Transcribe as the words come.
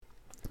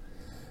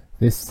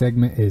This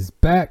segment is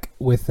back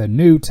with a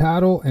new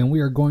title, and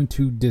we are going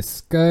to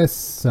discuss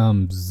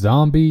some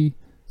zombie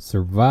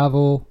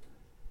survival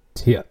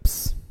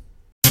tips.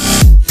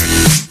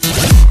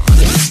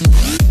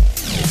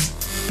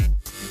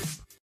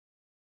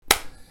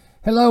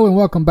 Hello and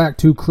welcome back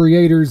to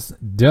Creators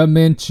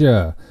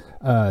Dementia,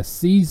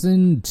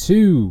 Season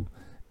 2,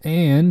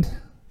 and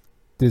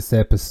this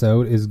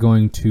episode is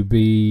going to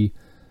be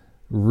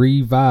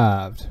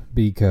revived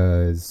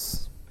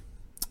because...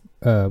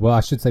 I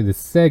should say the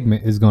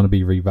segment is going to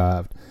be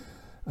revived.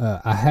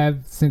 I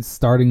have, since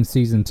starting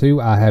season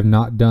 2, I have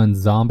not done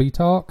zombie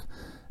talk,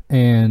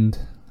 and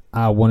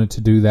I wanted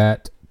to do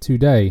that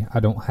today.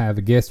 I don't have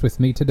a guest with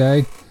me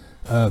today.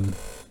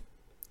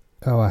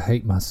 I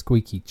hate my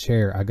squeaky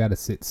chair. I gotta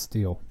sit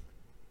still.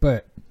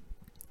 But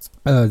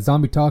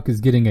zombie talk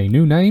is getting a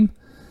new name,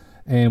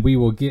 and we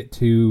will get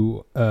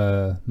to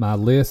my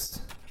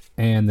list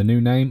and the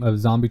new name of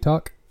zombie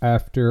talk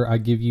after I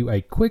give you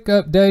a quick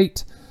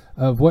update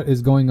of what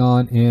is going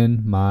on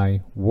in my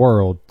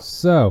world.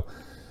 So,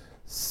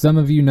 some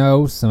of you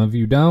know, some of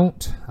you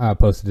don't. I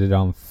posted it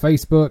on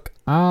Facebook.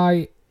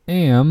 I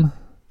am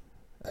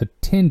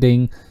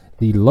attending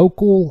the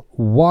local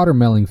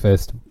watermelon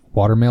fest.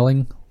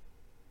 Watermelon?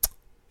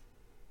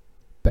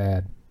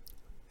 Bad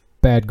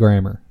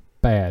grammar.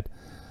 Bad.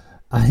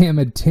 I am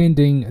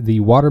attending the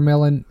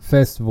Watermelon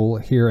Festival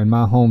here in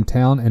my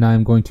hometown, and I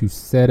am going to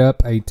set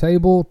up a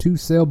table to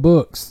sell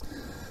books.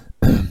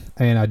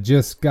 And I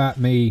just got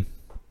me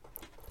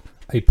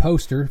a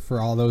poster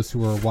for all those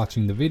who are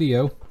watching the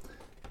video.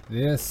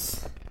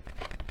 This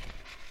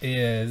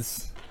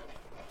is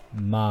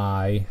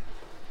my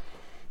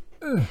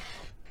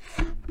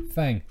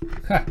thing.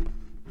 Ha!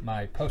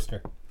 My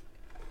poster.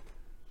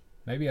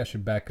 Maybe I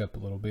should back up a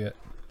little bit,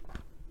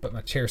 but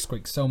my chair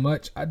squeaks so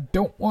much I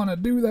don't want to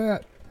do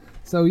that.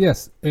 So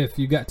yes, if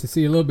you got to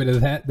see a little bit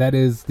of that, that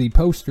is the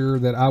poster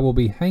that I will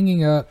be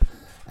hanging up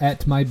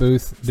at my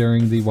booth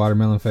during the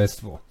Watermelon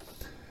Festival.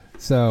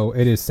 So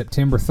it is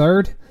September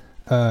 3rd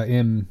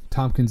in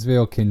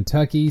Tompkinsville,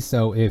 Kentucky.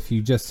 So if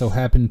you just so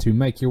happen to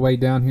make your way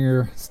down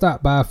here,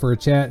 stop by for a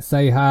chat,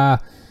 say hi.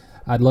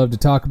 I'd love to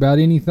talk about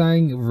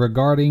anything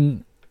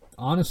regarding,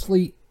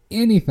 honestly,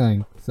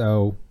 anything.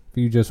 So if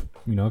you just,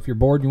 if you're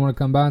bored, you want to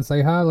come by and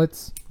say hi,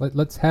 let's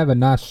have a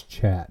nice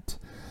chat.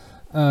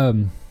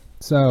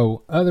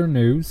 So other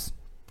news,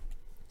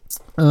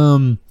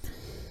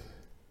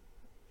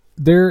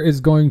 there is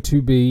going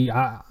to be,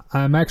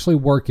 I'm actually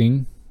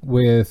working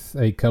with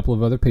a couple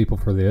of other people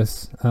for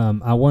this.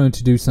 I wanted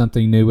to do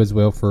something new as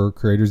well for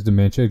Creators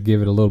Dementia,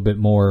 give it a little bit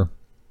more,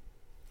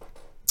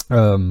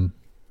 a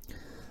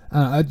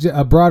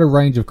broader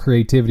range of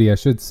creativity, I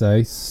should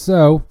say.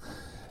 So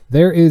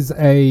there is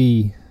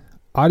a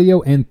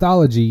audio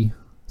anthology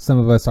some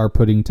of us are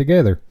putting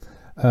together.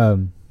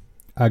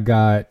 I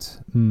got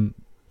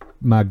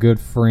my good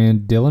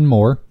friend Dylan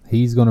Moore.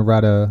 He's going to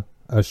write a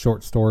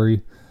short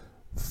story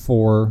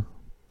for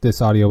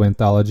this audio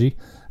anthology.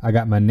 I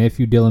got my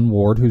nephew Dylan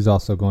Ward, who's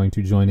also going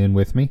to join in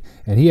with me,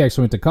 and he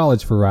actually went to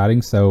college for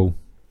writing, so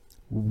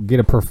we'll get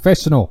a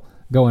professional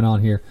going on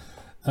here.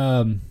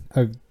 A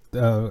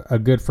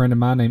good friend of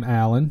mine named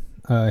Alan,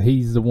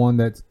 he's the one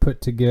that's putting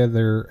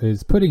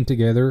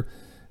together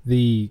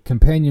the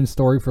companion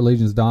story for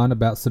Legion's Dawn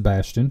about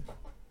Sebastian.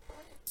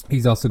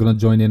 He's also going to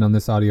join in on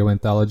this audio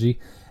anthology.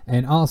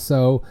 And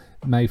also,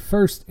 my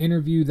first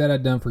interview that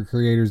I've done for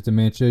Creators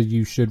Dementia,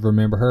 you should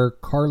remember her,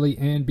 Carly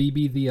Ann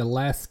Beebe, the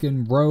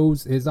Alaskan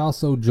Rose, is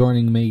also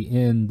joining me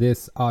in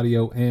this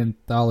audio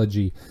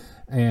anthology.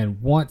 And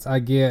once I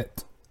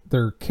get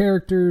their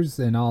characters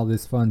and all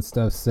this fun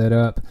stuff set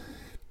up,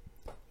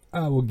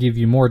 I will give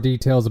you more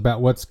details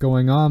about what's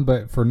going on.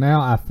 But for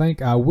now, I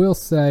think I will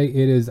say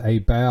it is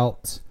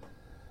about,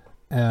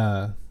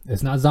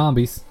 it's not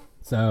zombies.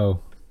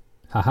 So,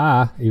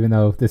 haha, even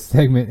though this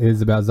segment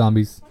is about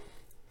zombies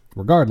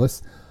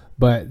regardless.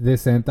 But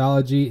this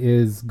anthology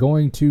is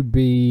going to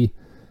be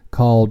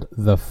called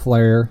The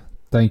Flare.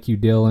 Thank you,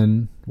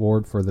 Dylan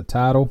Ward, for the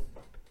title.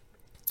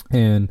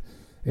 And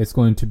it's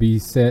going to be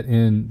set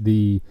in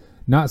the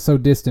not so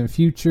distant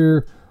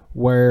future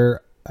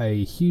where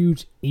a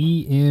huge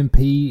EMP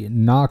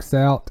knocks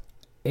out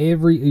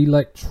every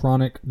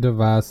electronic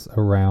device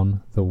around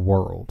the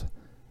world.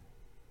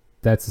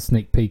 That's a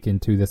sneak peek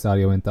into this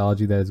audio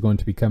anthology that is going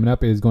to be coming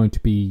up. It is going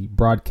to be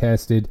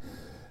broadcasted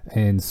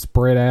and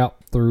spread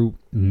out through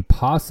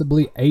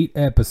possibly 8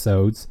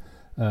 episodes.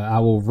 I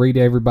will read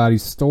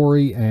everybody's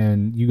story,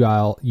 and you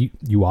all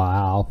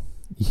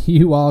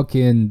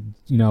can,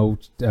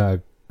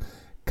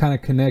 kind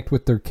of connect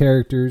with their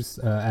characters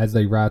as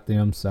they write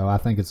them. So I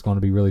think it's going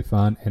to be really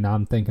fun. And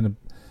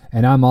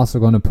I'm also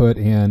going to put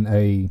in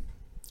a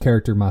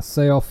character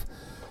myself,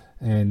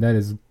 and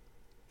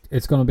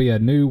it's going to be a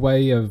new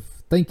way of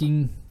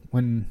thinking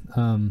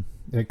when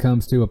it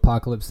comes to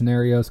apocalypse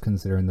scenarios,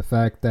 considering the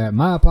fact that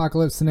my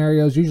apocalypse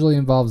scenarios usually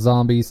involve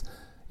zombies.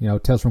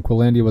 Tales from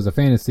Quilandia was a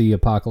fantasy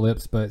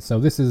apocalypse, but so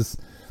this is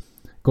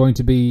going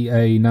to be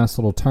a nice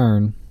little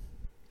turn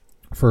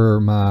for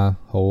my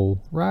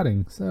whole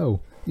writing. So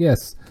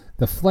yes,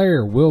 the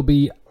Flare will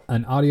be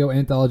an audio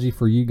anthology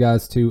for you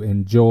guys to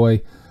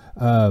enjoy.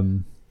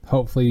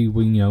 Hopefully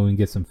we can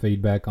get some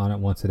feedback on it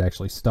once it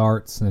actually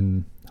starts,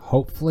 and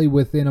hopefully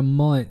within a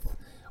month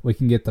we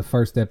can get the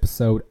first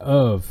episode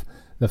of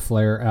the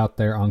Flare out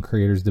there on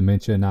Creators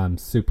Dementia, and I'm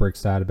super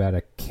excited about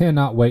it. I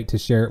cannot wait to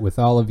share it with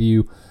all of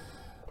you.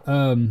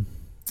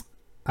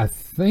 I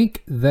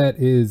think that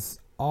is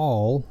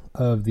all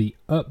of the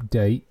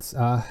updates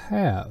I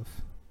have.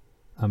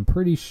 I'm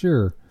pretty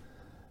sure.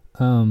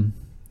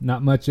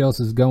 Not much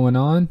else is going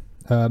on.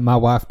 My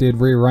wife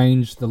did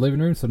rearrange the living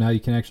room, so now you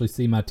can actually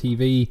see my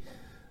TV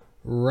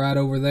right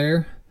over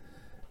there,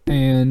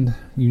 and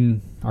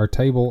our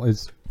table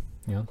is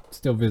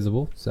still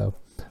visible. So,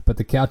 but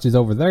the couch is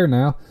over there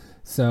now,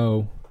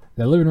 so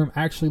the living room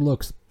actually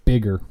looks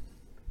bigger.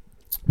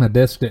 My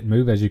desk didn't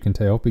move, as you can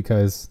tell,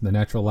 because the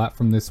natural light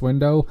from this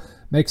window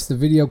makes the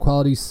video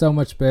quality so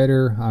much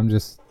better. I'm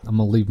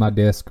gonna leave my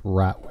desk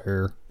right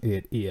where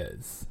it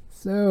is.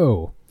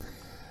 So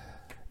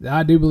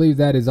I do believe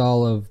that is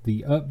all of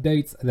the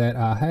updates that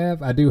I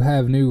have. I do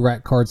have new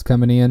rack cards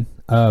coming in.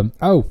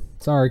 Oh,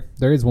 sorry,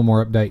 there is one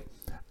more update.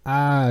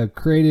 I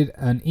created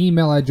an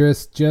email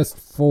address just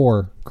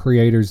for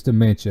Creators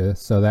Dementia,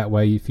 so that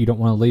way if you don't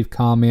want to leave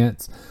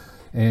comments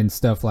and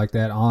stuff like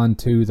that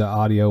onto the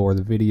audio or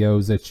the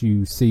videos that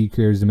you see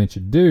Creators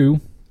Dementia do,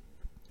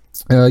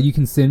 you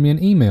can send me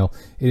an email.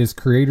 It is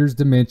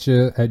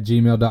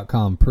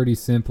creatorsdementia@gmail.com. Pretty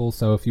simple.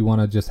 So if you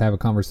want to just have a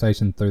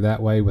conversation through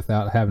that way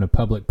without having a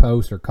public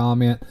post or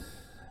comment,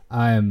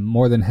 I am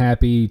more than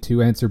happy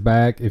to answer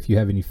back. If you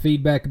have any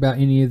feedback about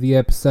any of the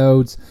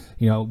episodes,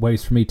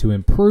 ways for me to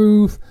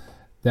improve,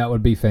 that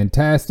would be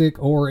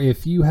fantastic. Or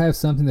if you have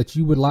something that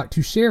you would like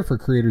to share for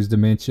Creators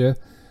Dementia,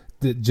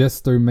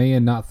 just through me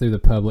and not through the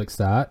public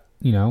site,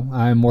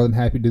 I am more than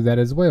happy to do that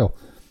as well.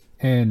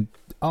 And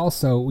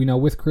also,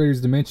 with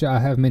Creators Dementia, I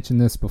have mentioned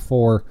this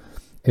before.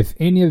 If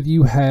any of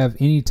you have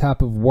any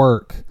type of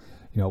work,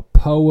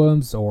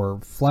 poems or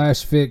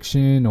flash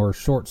fiction or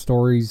short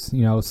stories,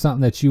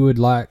 something that you would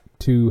like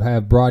to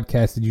have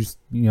broadcasted,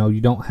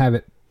 you don't have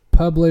it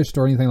published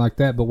or anything like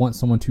that, but want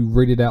someone to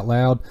read it out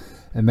loud,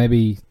 and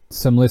maybe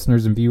some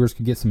listeners and viewers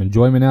could get some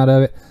enjoyment out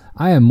of it,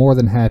 I am more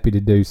than happy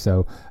to do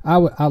so. I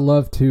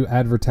love to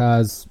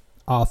advertise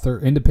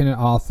independent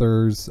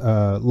authors,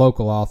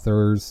 local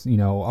authors,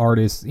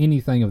 artists,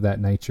 anything of that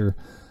nature.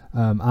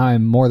 I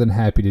am more than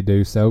happy to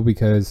do so,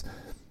 because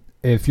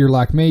if you're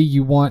like me,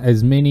 you want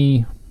as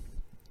many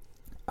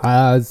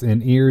eyes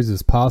and ears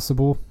as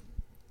possible,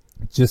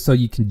 just so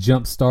you can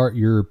jumpstart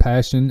your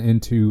passion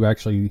into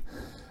actually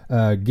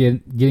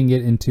getting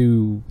it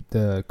into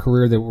the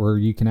career where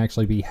you can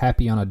actually be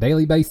happy on a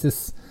daily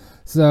basis.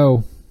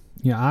 So,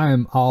 I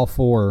am all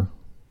for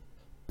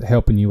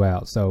helping you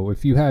out. So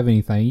if you have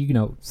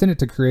anything, send it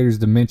to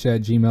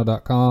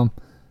creatorsdementia@gmail.com.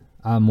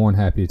 I'm more than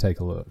happy to take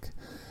a look.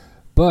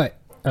 But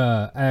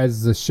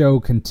as the show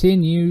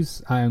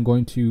continues, I am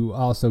going to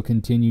also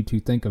continue to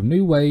think of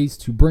new ways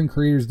to bring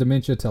Creators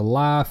Dementia to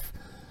life.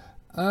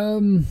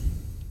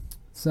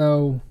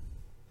 So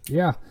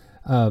yeah.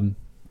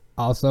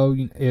 Also,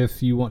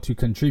 if you want to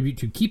contribute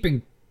to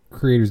keeping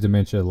Creators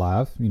Dementia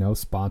alive,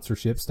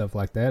 sponsorship, stuff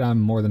like that, I'm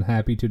more than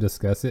happy to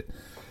discuss it.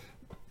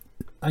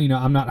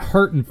 I'm not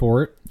hurting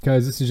for it,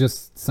 because this is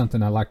just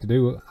something I like to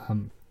do.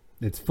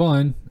 It's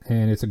fun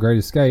and it's a great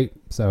escape.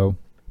 So,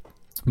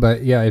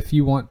 but yeah, if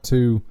you want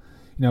to,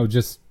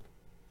 just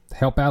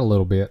help out a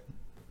little bit,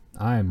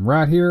 I am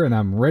right here and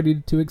I'm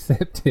ready to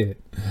accept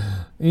it.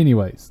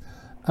 Anyways,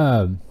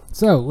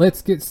 so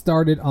let's get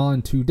started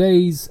on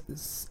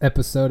today's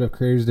episode of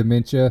Creators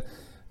Dementia.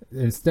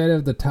 Instead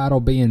of the title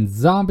being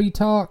Zombie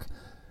Talk,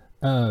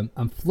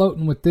 I'm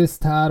floating with this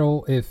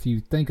title. If you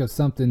think of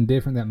something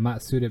different that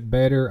might suit it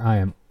better, I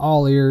am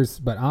all ears,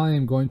 but I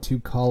am going to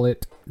call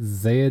it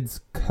Z.E.D.S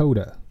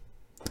Coda.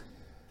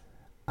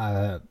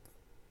 My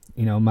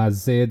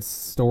Z.E.D.S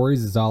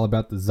stories is all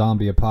about the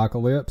zombie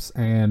apocalypse,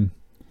 and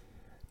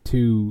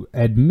to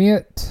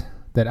admit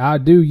that I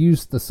do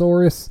use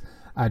thesaurus,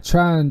 I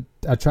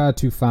try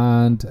to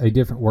find a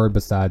different word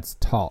besides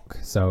talk.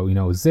 So,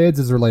 Z.E.D.S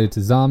is related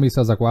to zombies, so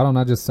I was like, why don't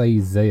I just say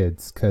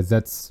Z.E.D.S, because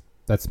that's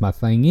my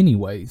thing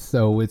anyway.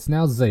 So it's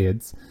now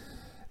Z.E.D.S,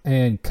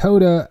 and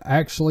Coda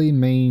actually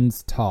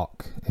means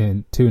talk,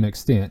 and to an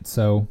extent.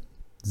 So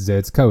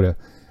Z.E.D.S Coda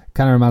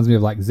kind of reminds me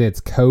of like Z.E.D.S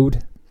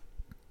Code,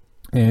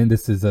 and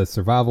this is a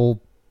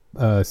survival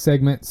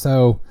segment.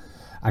 So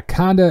I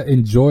kind of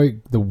enjoy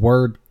the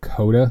word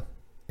Coda,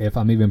 if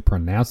I'm even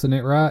pronouncing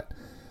it right.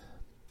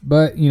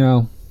 But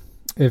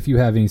if you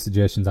have any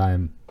suggestions, I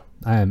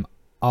am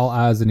all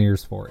eyes and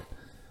ears for it.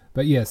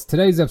 But yes,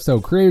 today's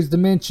episode, Creators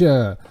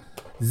Dementia,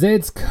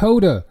 Z.E.D.S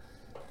Coda,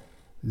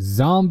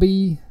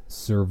 zombie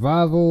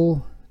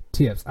survival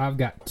tips. I've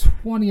got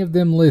 20 of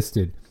them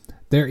listed.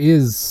 There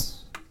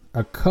is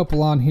a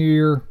couple on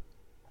here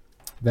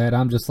that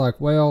I'm just like,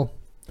 well,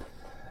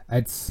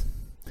 I'm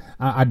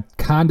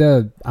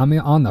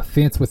on the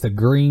fence with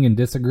agreeing and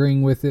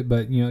disagreeing with it,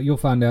 but you'll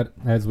find out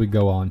as we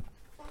go on.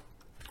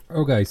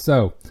 Okay,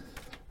 so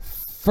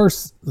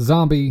first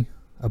zombie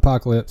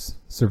apocalypse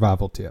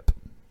survival tip.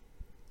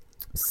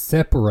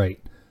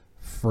 Separate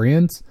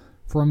friends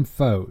from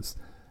foes.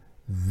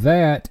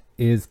 That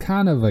is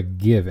kind of a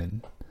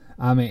given.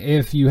 I mean,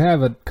 if you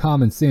have a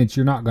common sense,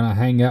 you're not going to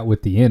hang out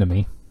with the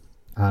enemy,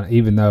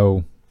 even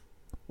though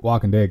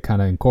Walking Dead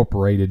kind of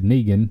incorporated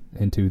Negan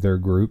into their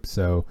group.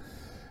 So,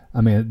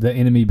 I mean, the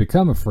enemy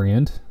become a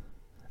friend.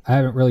 I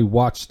haven't really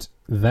watched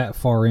that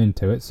far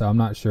into it, so I'm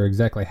not sure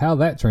exactly how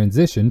that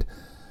transitioned.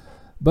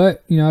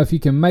 But, you know, if you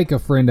can make a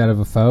friend out of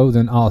a foe,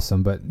 then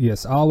awesome. But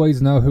yes,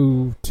 always know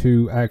who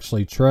to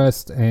actually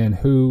trust and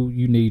who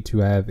you need to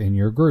have in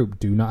your group.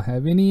 Do not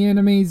have any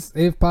enemies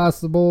if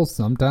possible.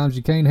 Sometimes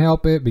you can't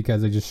help it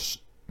because they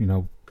just, you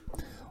know,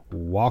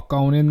 walk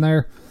on in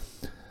there.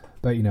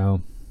 But, you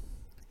know,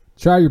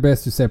 try your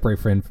best to separate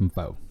friend from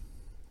foe.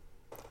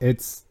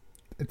 It's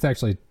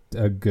actually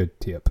a good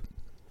tip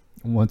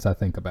once I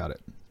think about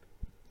it.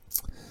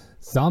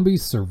 Zombie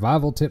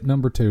survival tip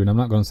number 2, and I'm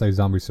not going to say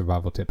zombie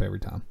survival tip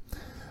every time.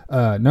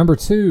 Number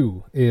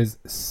 2 is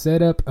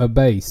set up a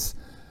base.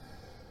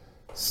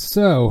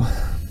 So,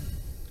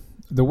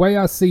 the way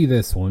I see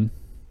this one,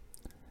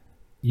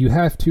 you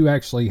have to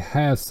actually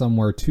have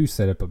somewhere to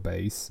set up a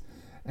base.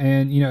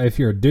 And, you know, if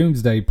you're a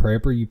doomsday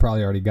prepper, you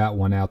probably already got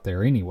one out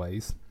there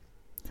anyways.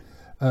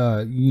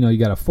 You know, you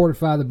got to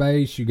fortify the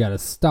base, you got to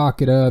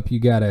stock it up, you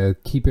got to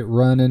keep it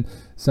running.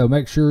 So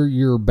make sure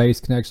your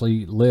base can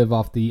actually live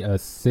off the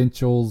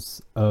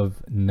essentials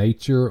of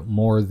nature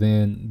more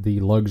than the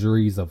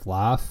luxuries of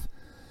life,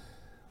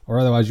 or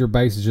otherwise your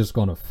base is just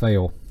going to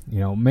fail.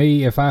 You know,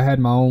 me, if I had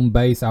my own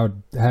base, I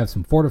would have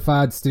some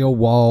fortified steel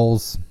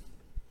walls,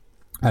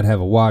 I'd have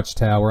a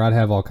watchtower, I'd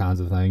have all kinds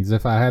of things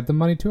if I had the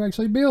money to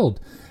actually build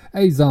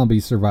a zombie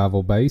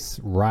survival base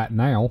right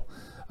now.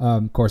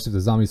 Of course, if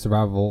the zombie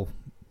survival,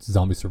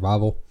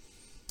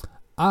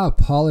 I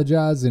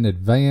apologize in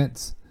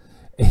advance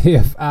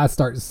if I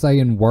start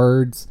saying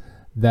words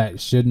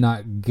that should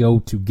not go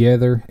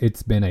together.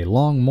 It's been a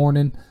long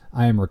morning.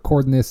 I am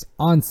recording this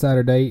on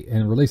Saturday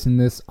and releasing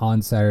this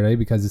on Saturday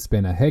because it's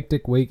been a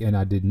hectic week and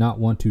I did not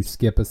want to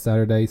skip a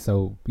Saturday.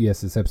 So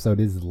yes, this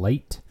episode is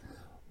late,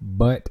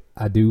 but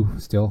I do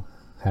still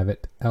have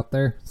it out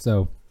there.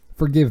 So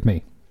forgive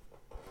me.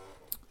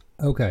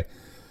 Okay.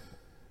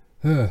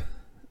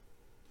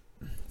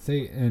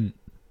 See, and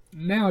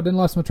now I didn't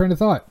lost my train of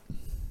thought.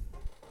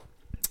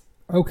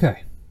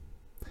 Okay.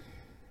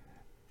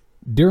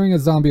 During a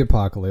zombie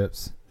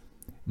apocalypse,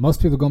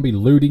 most people are going to be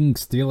looting,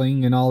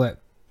 stealing, and all that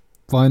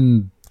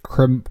fun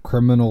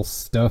criminal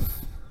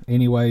stuff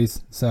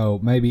anyways. So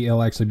maybe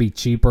it'll actually be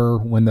cheaper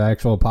when the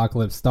actual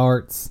apocalypse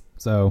starts.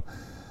 So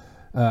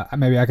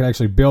maybe I could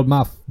actually build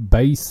my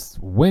base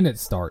when it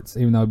starts,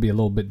 even though it'd be a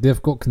little bit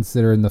difficult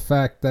considering the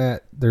fact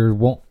that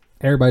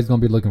everybody's going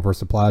to be looking for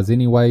supplies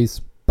anyways.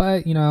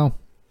 But, you know,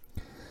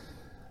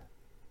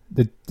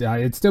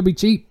 it'd still be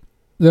cheap.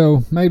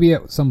 Though maybe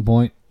at some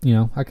point, you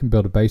know, I can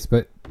build a base.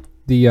 But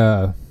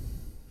the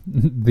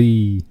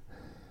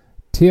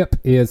tip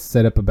is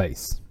set up a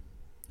base.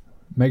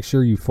 Make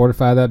sure you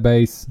fortify that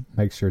base.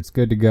 Make sure it's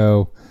good to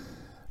go.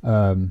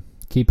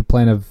 Keep a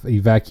plan of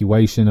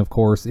evacuation, of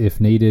course, if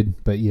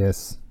needed. But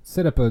yes,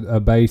 set up a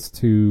base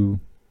to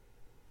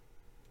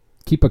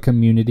keep a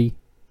community.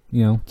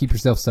 You know, keep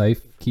yourself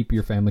safe. Keep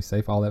your family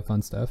safe. All that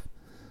fun stuff.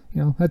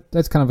 You know,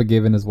 that's kind of a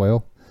given as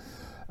well.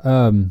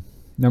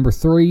 Number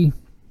 3,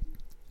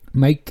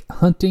 make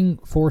hunting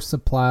for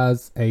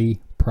supplies a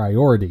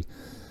priority.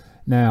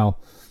 Now,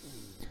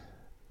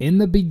 in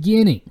the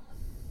beginning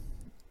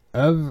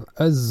of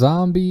a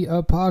zombie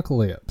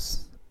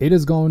apocalypse, it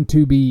is going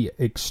to be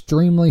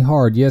extremely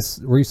hard. Yes,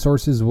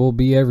 resources will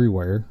be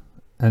everywhere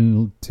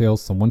until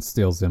someone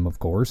steals them, of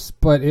course,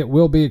 but it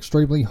will be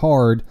extremely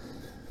hard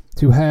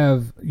to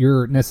have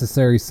your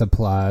necessary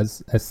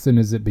supplies as soon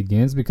as it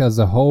begins because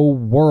the whole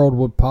world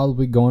would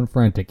probably go in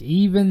frantic.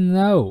 Even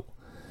though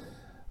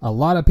a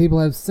lot of people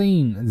have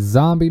seen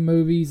zombie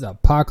movies,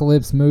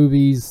 apocalypse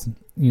movies,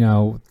 you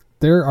know,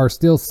 there are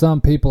still some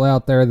people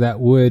out there that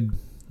would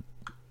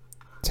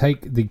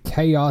take the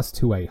chaos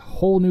to a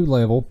whole new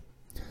level.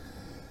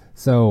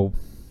 So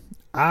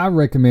I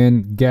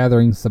recommend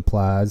gathering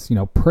supplies, you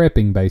know,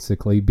 prepping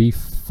basically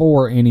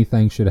before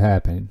anything should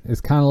happen.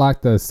 It's kind of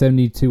like the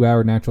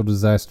 72-hour natural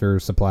disaster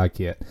supply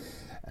kit.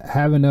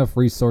 Have enough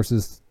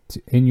resources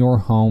in your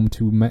home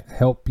to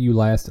help you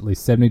last at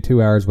least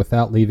 72 hours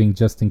without leaving,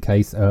 just in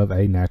case of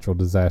a natural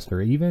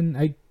disaster, even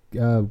a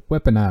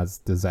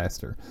weaponized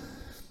disaster.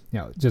 You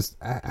know, just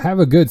have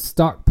a good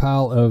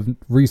stockpile of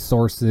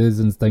resources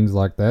and things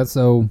like that,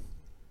 so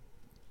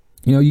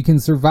you know you can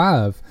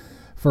survive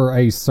for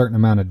a certain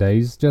amount of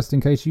days, just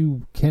in case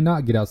you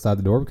cannot get outside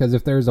the door. Because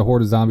if there's a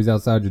horde of zombies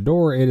outside your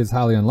door, it is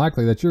highly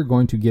unlikely that you're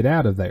going to get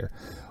out of there.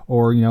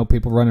 Or, you know,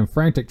 people running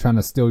frantic trying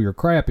to steal your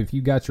crap. If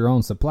you got your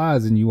own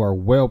supplies and you are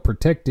well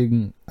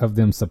protecting of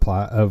those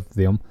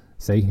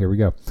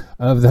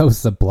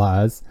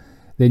supplies,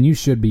 then you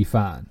should be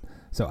fine.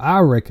 So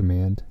I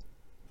recommend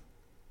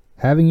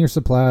having your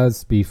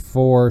supplies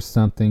before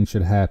something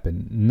should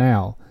happen.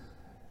 Now,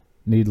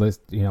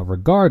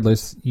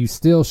 regardless, you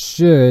still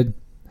should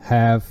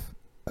have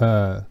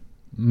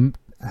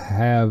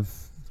have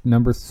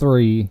number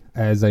 3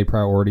 as a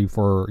priority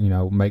for,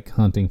 make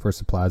hunting for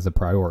supplies a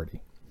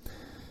priority.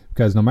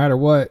 Because no matter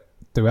what,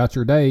 throughout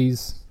your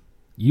days,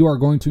 you are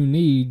going to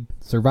need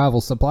survival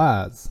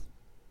supplies.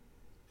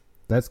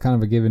 That's kind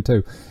of a given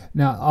too.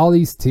 Now, all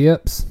these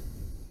tips,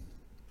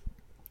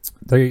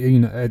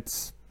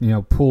 it's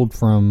pulled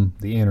from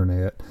the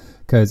internet,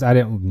 because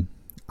I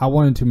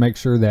wanted to make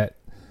sure that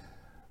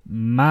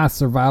my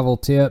survival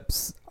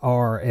tips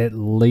are at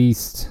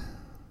least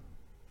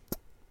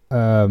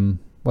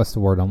what's the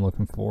word I'm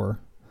looking for?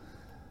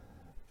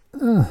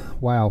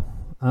 Wow.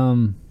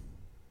 And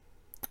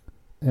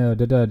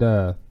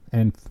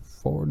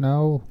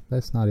no,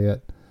 that's not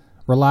it.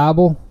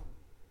 Reliable.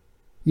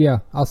 Yeah,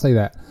 I'll say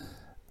that.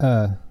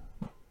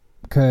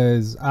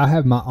 Because I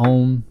have my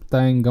own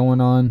thing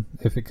going on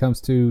if it comes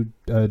to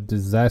a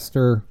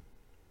disaster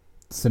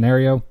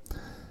scenario.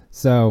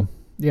 So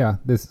yeah,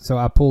 so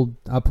I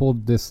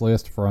pulled this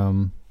list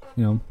from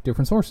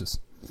different sources.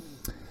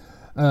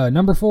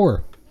 Number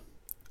 4.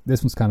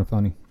 This one's kind of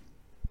funny.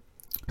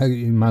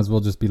 You might as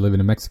well just be living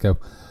in Mexico.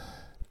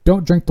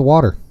 Don't drink the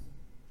water.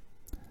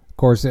 Of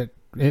course, it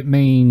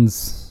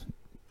means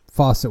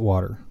faucet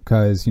water,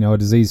 because a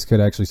disease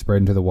could actually spread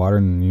into the water,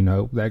 and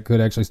that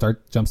could actually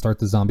jumpstart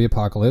the zombie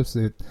apocalypse.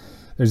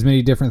 There's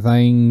many different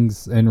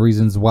things and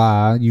reasons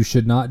why you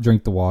should not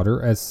drink the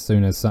water as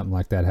soon as something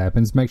like that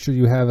happens. Make sure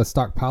you have a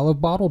stockpile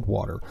of bottled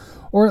water,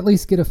 or at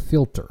least get a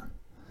filter.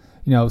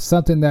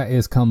 Something that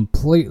is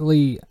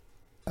completely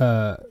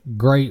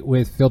great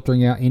with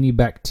filtering out any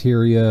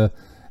bacteria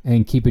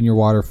and keeping your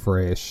water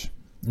fresh.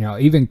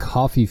 Even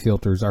coffee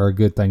filters are a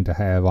good thing to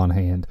have on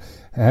hand.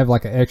 Have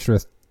like an extra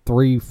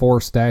 3-4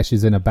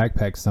 stashes in a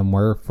backpack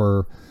somewhere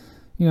for,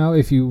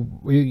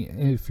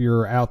 if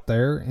you're out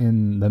there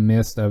in the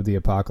midst of the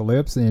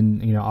apocalypse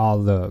and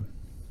all the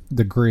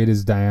grid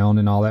is down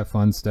and all that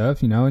fun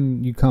stuff,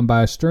 and you come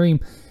by a stream,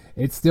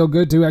 it's still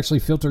good to actually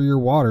filter your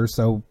water.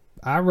 So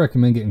I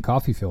recommend getting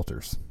coffee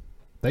filters.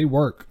 They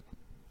work.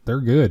 They're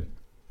good.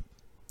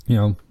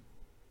 There's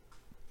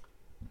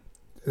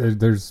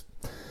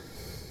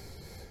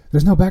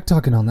no back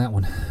talking on that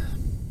one.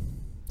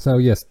 So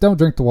yes, don't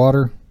drink the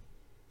water.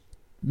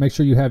 Make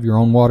sure you have your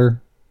own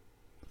water.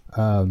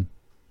 I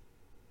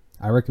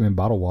recommend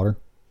bottled water.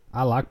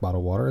 I like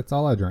bottled water. It's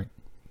all I drink.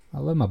 I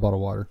love my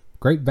bottled water.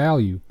 Great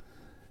value.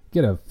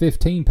 Get a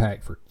 15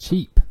 pack for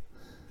cheap.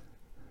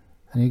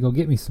 I need to go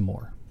get me some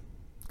more,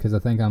 because I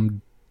think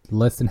I'm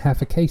less than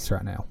half a case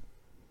right now.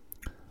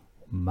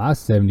 My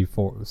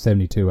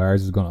 72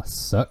 hours is going to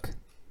suck.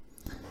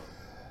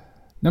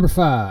 Number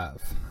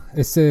 5.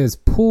 It says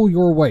pull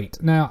your weight.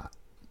 Now,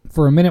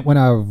 for a minute when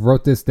I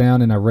wrote this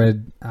down and I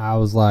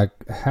was like,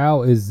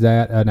 how is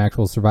that an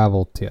actual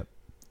survival tip?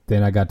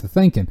 Then I got to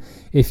thinking,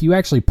 if you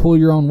actually pull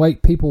your own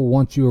weight, people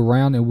want you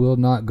around and will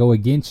not go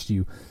against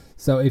you.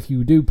 So if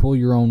you do pull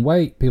your own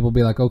weight, people will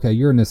be like, okay,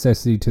 you're a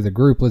necessity to the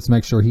group. Let's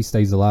make sure he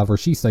stays alive, or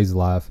she stays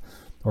alive,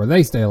 or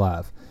they stay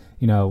alive.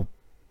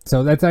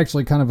 So that's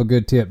actually kind of a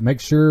good tip. Make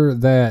sure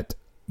that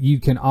you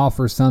can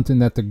offer something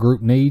that the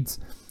group needs.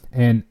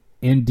 And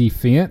in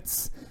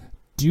defense,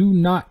 do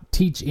not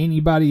teach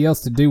anybody else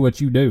to do what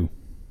you do,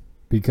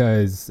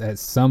 because at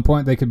some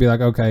point they could be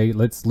like, okay,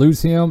 let's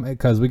lose him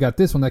because we got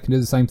this one that can do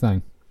the same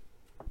thing.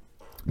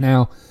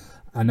 Now,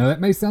 I know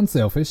that may sound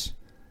selfish,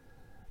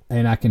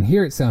 and I can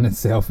hear it sounding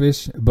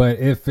selfish, but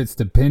if it's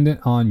dependent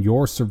on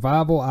your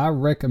survival, I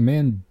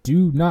recommend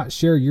do not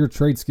share your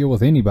trade skill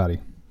with anybody.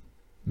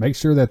 Make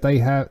sure that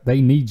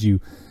they need you.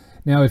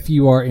 Now, if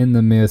you are in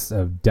the midst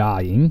of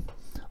dying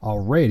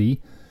already,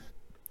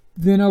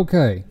 then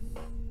okay,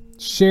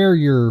 share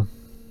your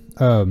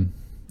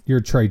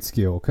trade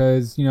skill,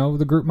 because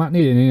the group might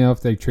need it. And if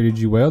they treated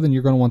you well, then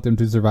you're going to want them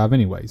to survive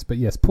anyways. But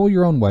yes, pull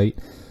your own weight.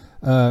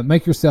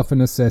 Make yourself a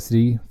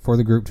necessity for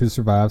the group to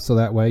survive, so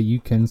that way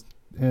you can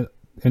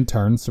in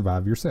turn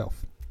survive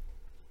yourself.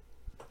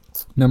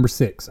 Number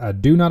 6, I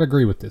do not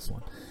agree with this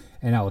one,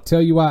 and I will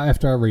tell you why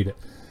after I read it.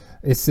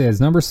 It says,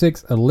 number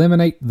 6,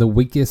 eliminate the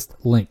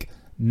weakest link.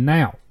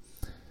 Now,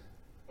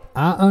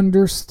 I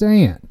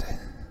understand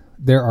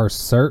there are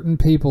certain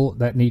people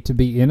that need to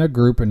be in a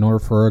group in order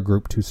for a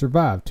group to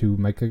survive, to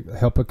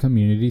help a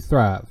community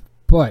thrive.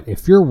 But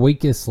if your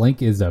weakest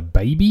link is a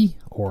baby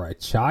or a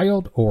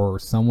child or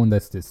someone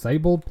that's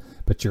disabled,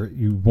 but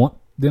you want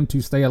them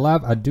to stay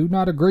alive, I do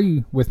not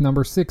agree with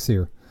number 6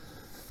 here.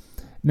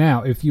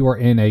 Now, if you are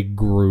in a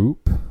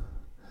group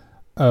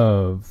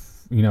of,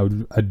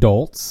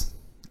 adults,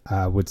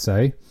 I would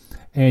say,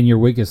 and your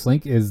weakest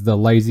link is the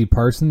lazy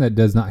person that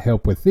does not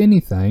help with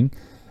anything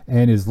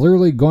and is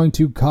literally going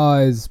to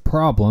cause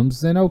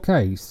problems, then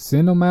okay,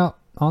 send them out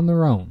on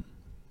their own.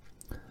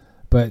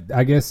 But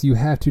I guess you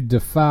have to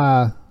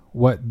define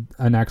what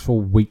an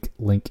actual weak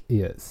link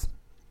is.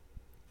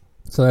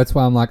 So that's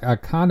why I'm like, I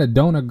kind of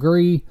don't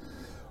agree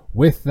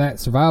with that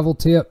survival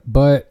tip,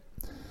 but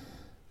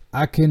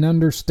I can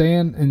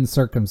understand in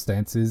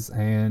circumstances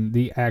and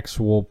the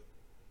actual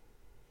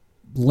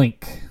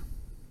link,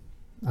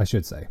 I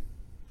should say.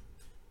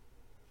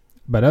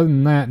 But other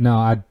than that, no,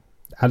 I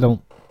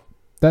don't.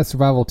 That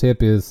survival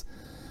tip is,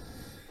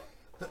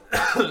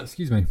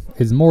 excuse me,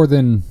 is more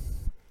than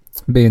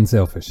being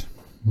selfish.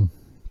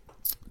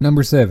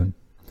 Number 7,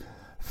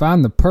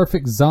 find the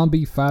perfect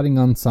zombie fighting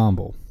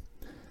ensemble.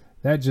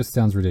 That just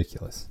sounds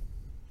ridiculous.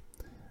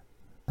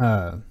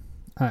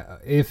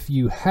 If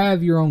you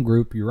have your own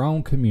group, your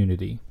own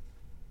community,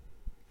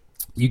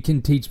 you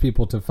can teach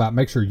people to fight.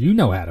 Make sure you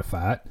know how to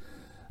fight.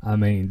 I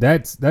mean,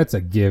 that's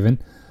a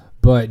given.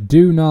 But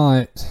do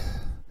not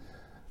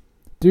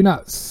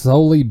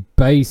solely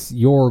base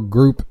your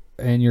group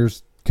and your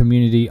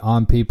community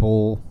on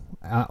people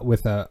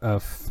with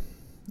a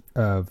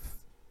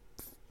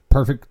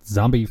perfect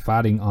zombie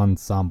fighting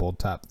ensemble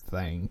type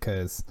thing,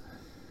 because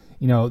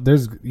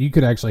you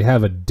could actually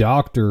have a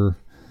doctor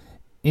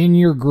in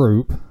your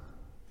group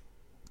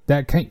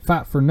that can't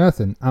fight for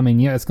nothing. I mean,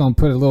 yeah, it's going to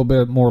put a little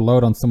bit more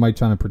load on somebody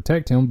trying to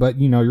protect him, but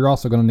you're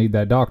also going to need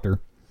that doctor.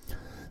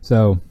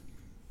 So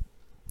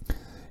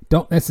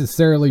don't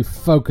necessarily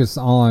focus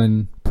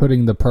on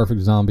putting the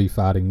perfect zombie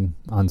fighting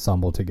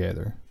ensemble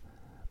together,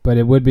 but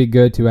it would be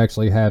good to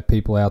actually have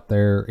people out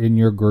there in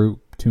your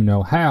group to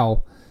know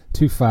how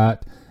to fight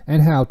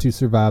and how to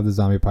survive the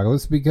zombie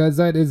apocalypse, because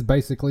that is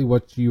basically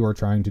what you are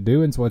trying to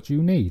do and it's what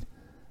you need.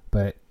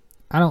 But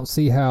I don't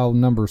see how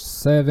number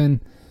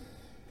 7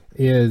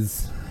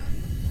 is.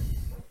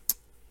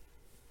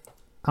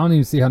 I don't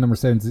even see how number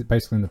 7 is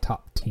basically in the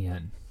top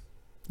 10.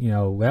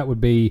 That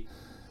would be,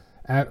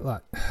 I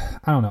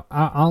don't know.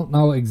 I don't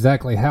know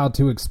exactly how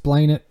to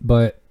explain it,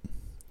 but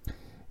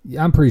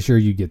I'm pretty sure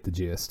you get the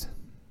gist.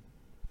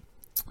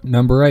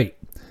 Number 8.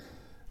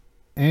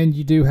 And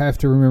you do have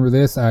to remember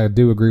this. I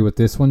do agree with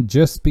this one.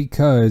 Just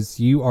because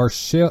you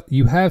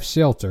have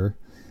shelter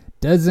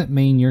doesn't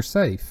mean you're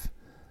safe.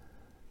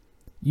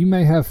 You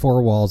may have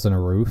 4 walls and a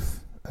roof.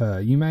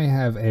 You may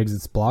have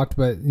exits blocked,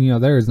 but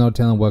there is no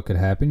telling what could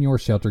happen. Your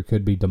shelter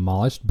could be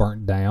demolished,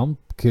 burnt down,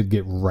 could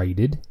get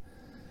raided.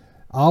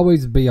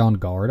 Always be on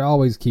guard.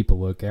 Always keep a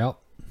lookout.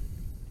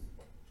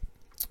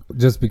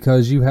 Just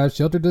because you have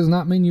shelter does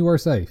not mean you are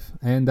safe.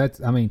 And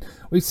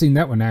we've seen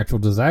that with natural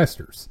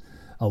disasters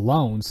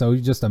alone. So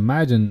you just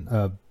imagine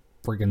a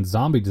freaking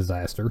zombie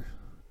disaster,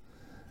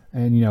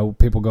 and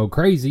people go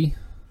crazy.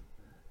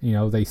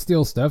 They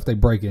steal stuff, they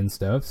break in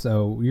stuff,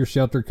 so your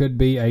shelter could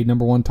be a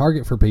number 1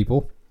 target for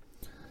people.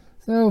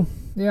 So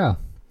yeah,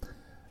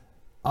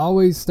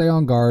 always stay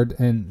on guard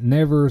and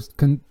never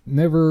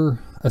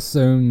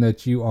assume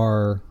that you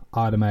are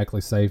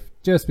automatically safe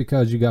just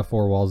because you got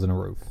 4 walls and a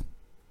roof.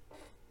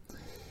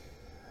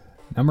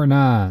 Number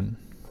 9,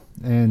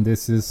 and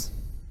this is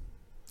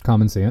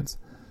common sense.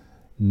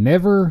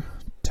 Never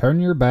turn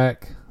your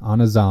back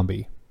on a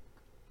zombie.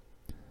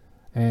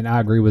 And I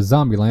agree with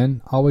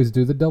Zombieland. Always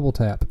do the double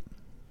tap.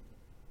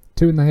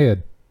 2 in the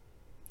head.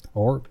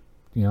 Or,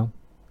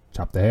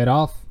 chop the head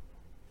off,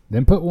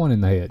 then put 1 in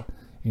the head.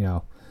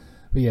 But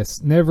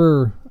yes,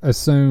 never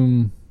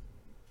assume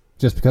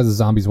just because a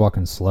zombie's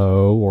walking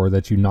slow or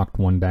that you knocked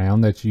one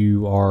down that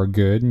you are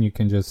good and you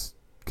can just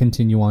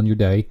continue on your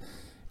day.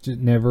 Just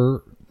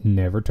never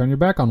turn your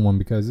back on one,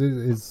 because it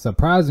is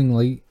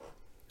surprisingly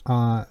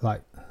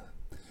the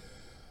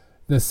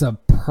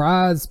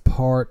surprise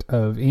part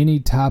of any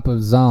type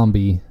of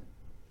zombie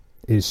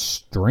is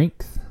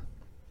strength,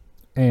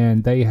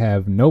 and they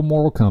have no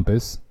moral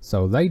compass,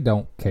 so they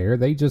don't care.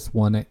 They just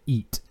want to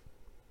eat.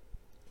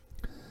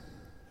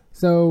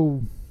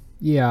 So,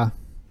 yeah,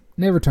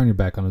 never turn your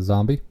back on a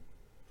zombie.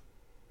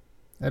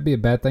 That'd be a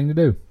bad thing to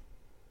do.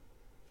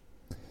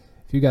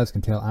 If you guys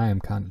can tell, I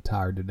am kind of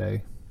tired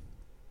today,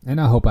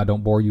 and I hope I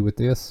don't bore you with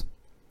this.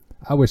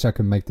 I wish I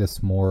could make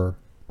this more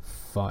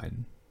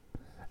fun.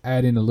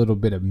 Add in a little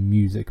bit of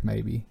music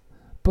maybe,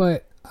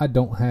 but I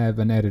don't have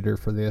an editor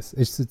for this.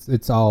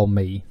 It's all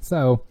me.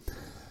 So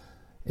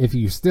if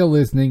you're still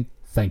listening,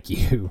 thank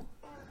you.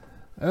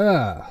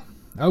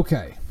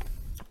 Okay,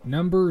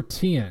 number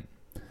 10,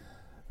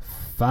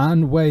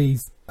 find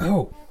ways.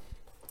 Oh,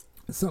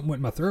 something went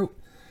in my throat.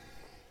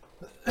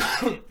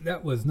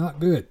 That was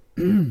not good.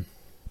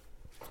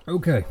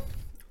 Okay,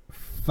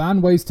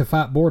 find ways to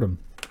fight boredom.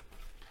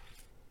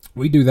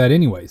 We do that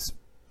anyways.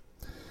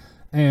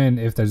 And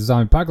if there's a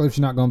zombie apocalypse,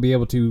 you're not going to be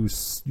able to,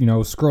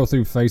 scroll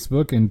through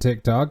Facebook and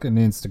TikTok and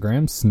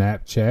Instagram,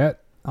 Snapchat,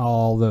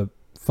 all the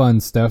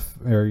fun stuff,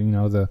 or,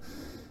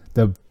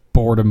 the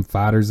boredom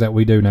fighters that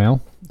we do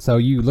now. So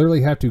you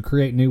literally have to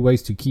create new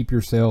ways to keep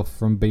yourself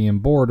from being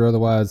bored, or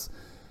otherwise,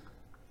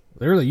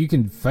 literally, you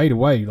can fade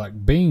away.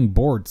 Like, being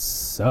bored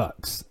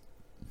sucks.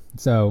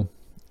 So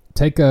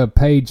take a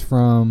page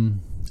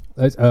from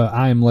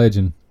I Am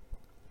Legend.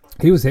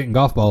 He was hitting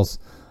golf balls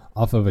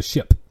off of a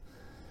ship.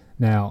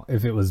 Now,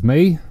 if it was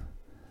me,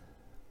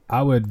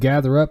 I would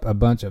gather up a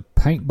bunch of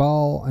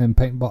paintballs and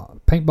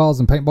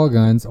paintball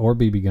guns, or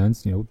BB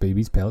guns,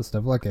 BBs, pellets,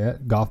 stuff like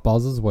that, golf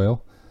balls as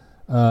well.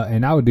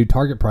 And I would do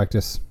target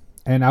practice,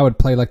 and I would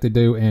play like they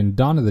do in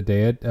Dawn of the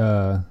Dead,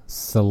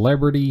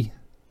 Celebrity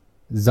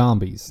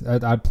Zombies.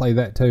 I'd play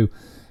that too,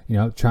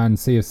 try and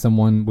see if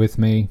someone with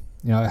me,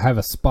 have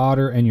a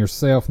spotter and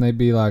yourself, and they'd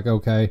be like,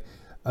 okay,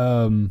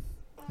 And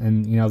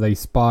they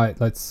spot,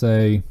 let's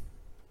say,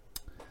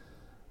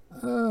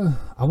 I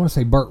want to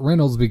say Burt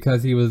Reynolds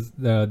because he was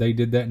they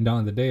did that in Dawn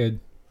of the Dead,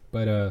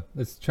 but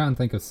let's try and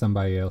think of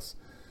somebody else.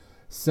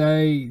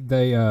 Say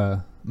they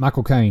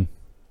Michael Caine.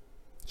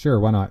 Sure,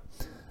 why not?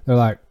 They're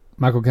like,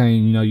 Michael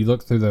Caine, you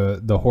look through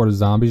the horde of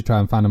zombies, try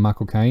and find a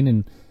Michael Caine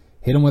and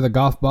hit him with a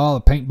golf ball,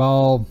 a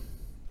paintball,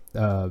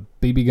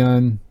 BB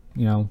gun,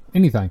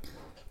 anything.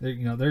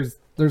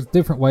 There's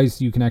different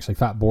ways you can actually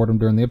fight boredom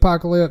during the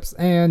apocalypse,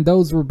 and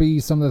those would be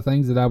some of the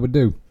things that I would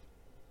do.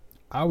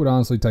 I would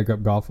honestly take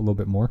up golf a little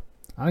bit more.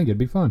 I think it'd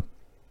be fun.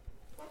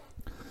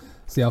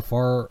 See how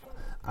far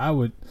I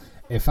would,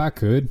 if I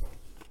could,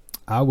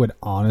 I would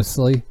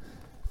honestly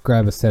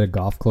grab a set of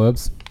golf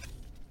clubs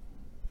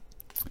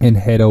and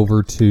head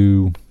over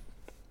to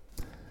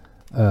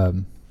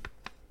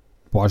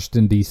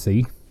Washington,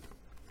 D.C.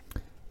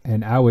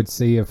 And I would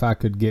see if I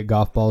could get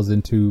golf balls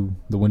into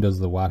the windows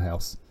of the White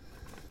House.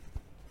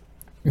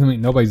 I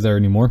mean, nobody's there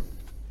anymore.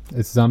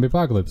 It's zombie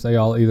apocalypse.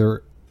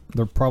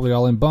 They're probably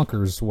all in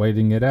bunkers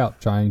waiting it out,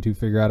 trying to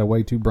figure out a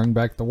way to bring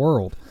back the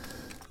world.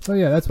 So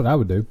yeah, that's what I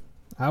would do.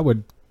 I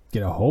would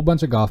get a whole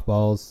bunch of golf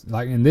balls.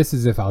 And this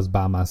is if I was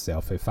by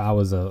myself. If I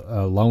was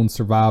a lone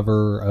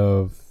survivor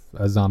of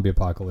a zombie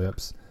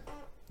apocalypse,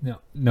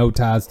 no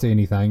ties to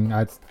anything,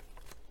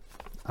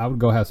 I would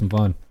go have some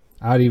fun.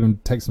 I'd even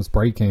take some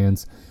spray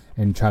cans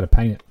and try to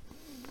paint it.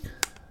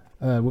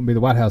 It wouldn't be the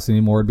White House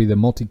anymore. It'd be the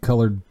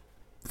multicolored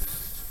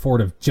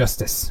Fort of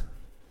Justice.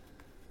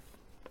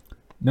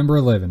 Number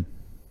 11.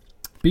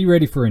 Be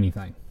ready for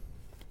anything.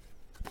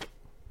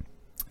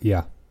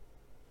 Yeah.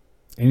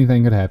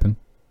 Anything could happen.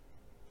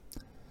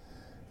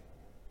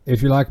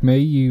 If you're like me,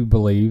 you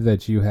believe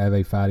that you have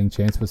a fighting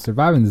chance with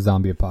surviving the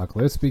zombie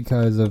apocalypse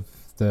because of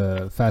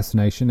the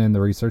fascination and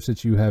the research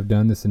that you have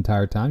done this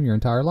entire time, your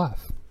entire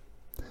life.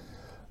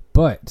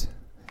 But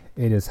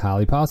it is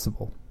highly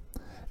possible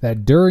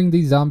that during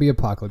the zombie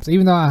apocalypse,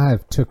 even though I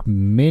have took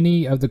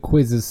many of the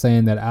quizzes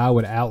saying that I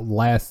would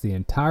outlast the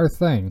entire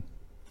thing,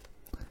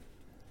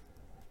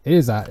 it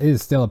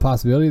is still a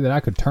possibility that I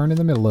could turn in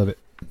the middle of it,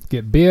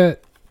 get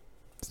bit,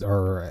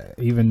 or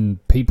even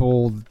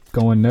people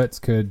going nuts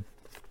could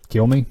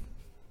kill me,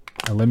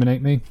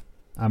 eliminate me.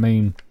 I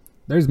mean,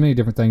 there's many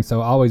different things,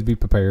 so always be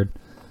prepared.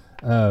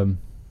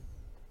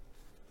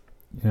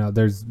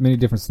 There's many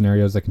different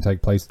scenarios that can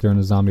take place during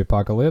a zombie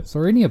apocalypse,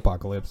 or any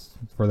apocalypse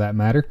for that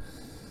matter.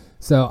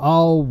 So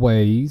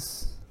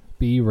always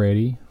be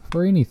ready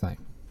for anything.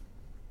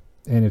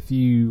 And if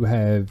you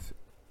have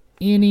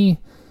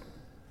any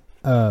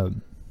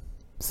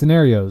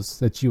scenarios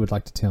that you would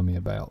like to tell me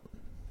about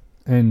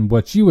and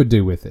what you would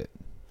do with it,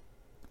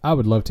 I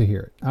would love to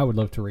hear it. I would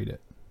love to read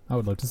it. I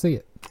would love to see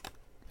it.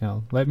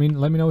 Let me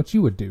know what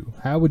you would do.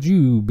 How would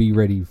you be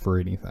ready for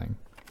anything?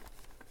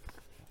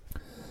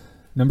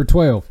 Number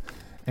 12,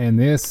 and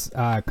this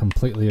I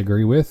completely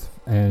agree with,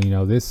 and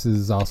this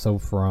is also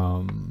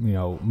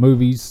from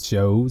movies,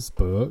 shows,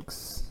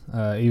 books,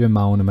 even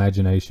my own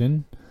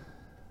imagination.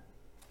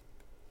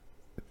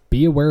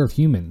 Be aware of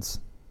humans.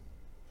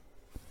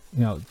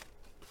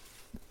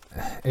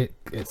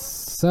 It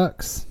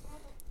sucks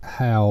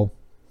how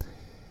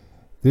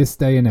this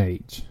day and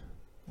age,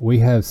 we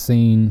have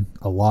seen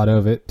a lot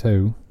of it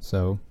too.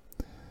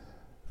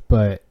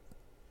 But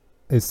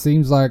it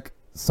seems like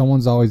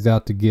someone's always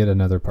out to get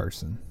another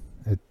person.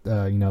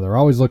 They're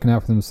always looking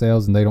out for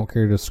themselves, and they don't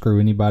care to screw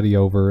anybody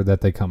over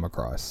that they come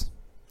across.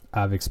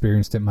 I've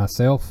experienced it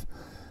myself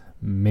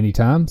many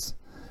times,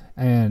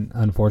 and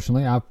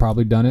unfortunately, I've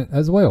probably done it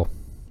as well.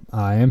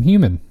 I am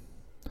human,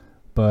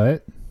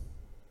 but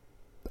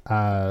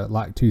I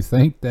like to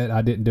think that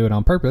I didn't do it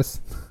on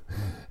purpose,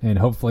 and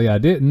hopefully I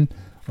didn't,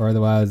 or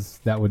otherwise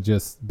that would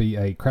just be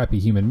a crappy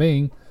human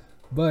being.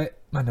 But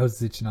my nose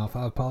is itching off.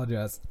 I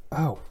apologize.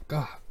 Oh,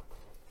 God.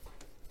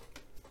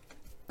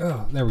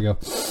 Oh, there we go.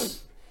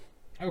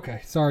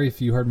 Okay, sorry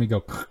if you heard me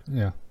go.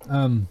 Yeah.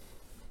 But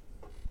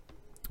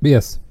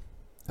yes.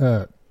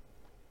 A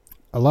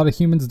lot of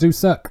humans do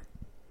suck.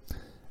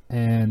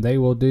 And they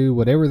will do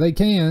whatever they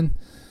can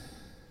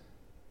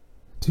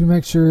to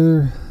make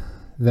sure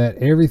that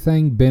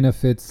everything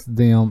benefits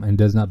them and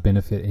does not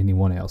benefit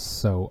anyone else.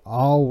 So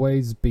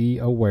always be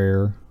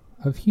aware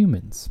of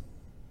humans.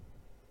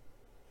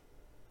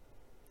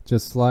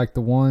 Just like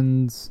the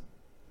ones,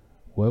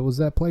 what was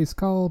that place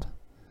called?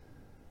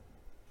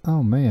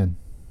 Oh man,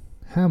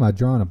 how am I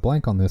drawing a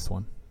blank on this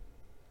one?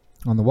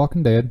 On The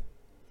Walking Dead,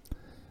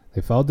 they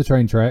followed the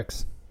train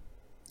tracks.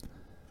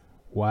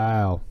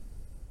 Wow.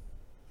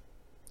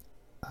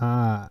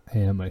 I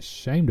am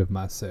ashamed of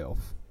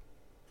myself.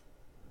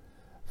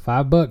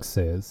 $5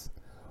 says,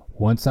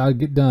 once I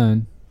get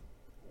done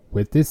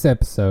with this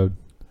episode,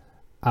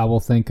 I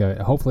will think of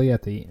it. Hopefully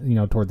at the,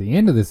 toward the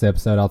end of this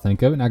episode, I'll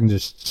think of it and I can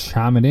just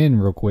chime it in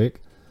real quick.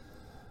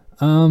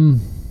 So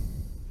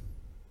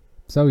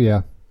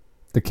yeah.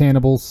 The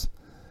cannibals,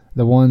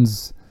 the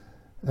ones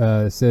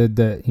said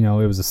that,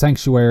 it was a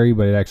sanctuary,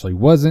 but it actually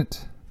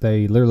wasn't.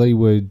 They literally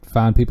would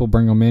find people,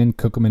 bring them in,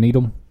 cook them, and eat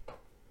them.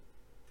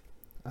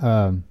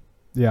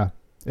 Yeah,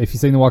 If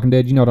you've seen The Walking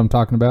Dead, you know what I'm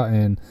talking about.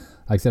 And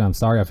like I said, I'm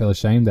sorry. I feel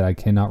ashamed that I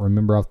cannot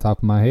remember off the top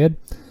of my head.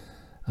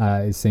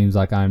 It seems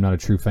like I'm not a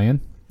true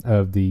fan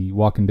of The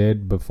Walking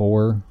Dead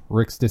before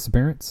Rick's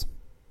disappearance.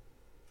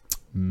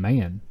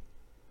 Man.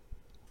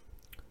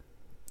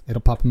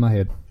 It'll pop in my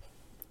head.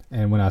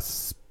 And when I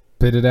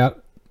spit it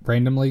out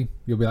randomly,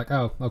 you'll be like,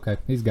 oh, okay,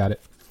 he's got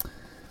it.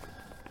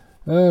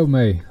 Oh,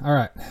 me. All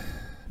right.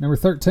 Number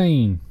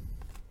 13.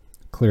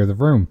 Clear the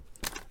room.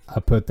 I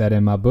put that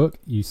in my book.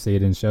 You see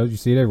it in shows. You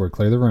see it everywhere.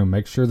 Clear the room.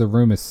 Make sure the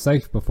room is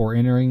safe before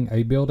entering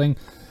a building.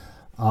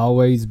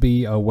 Always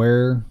be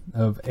aware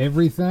of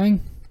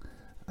everything.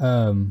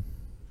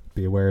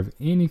 Be aware of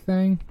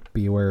anything.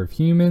 Be aware of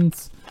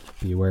humans.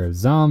 Be aware of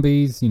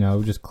zombies. You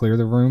know, just clear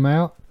the room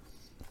out.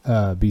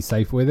 Be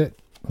safe with it.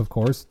 Of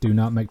course, do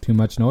not make too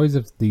much noise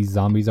if these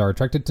zombies are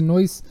attracted to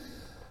noise.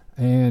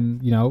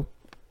 And, you know,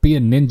 be a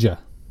ninja.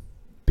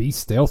 Be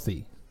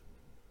stealthy.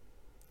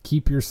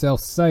 Keep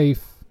yourself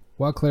safe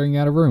while clearing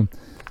out a room.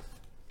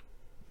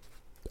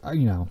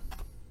 You know,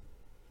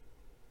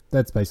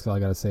 that's basically all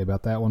I got to say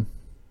about that one.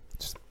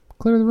 Just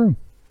clear the room.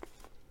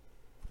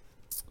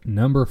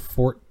 Number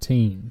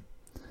 14.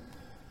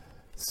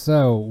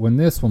 So, when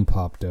this one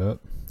popped up,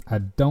 I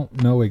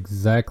don't know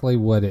exactly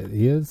what it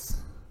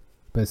is,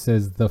 but it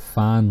says the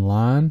fine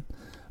line.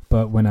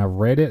 But when I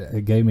read it,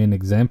 it gave me an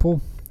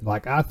example.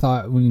 Like, I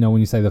thought, you know, when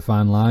you say the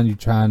fine line, you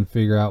try and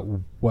figure out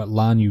what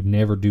line you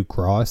never do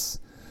cross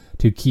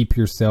to keep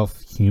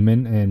yourself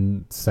human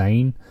and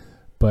sane.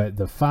 But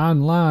the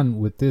fine line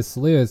with this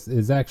list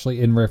is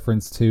actually in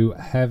reference to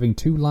having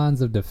two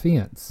lines of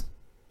defense.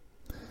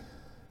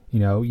 You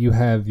know, you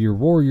have your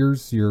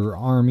warriors, your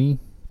army,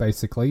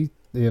 basically.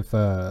 If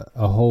a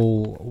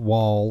whole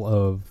wall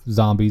of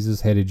zombies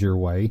is headed your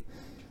way,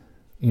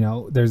 you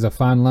know, there's a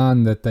fine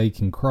line that they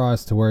can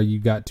cross to where you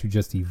got to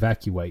just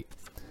evacuate.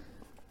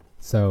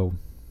 So,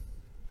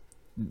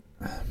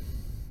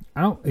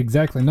 I don't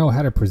exactly know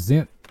how to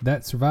present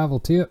that survival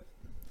tip.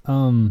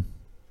 I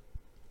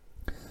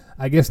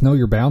guess know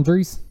your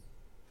boundaries.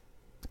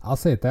 I'll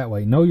say it that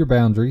way. Know your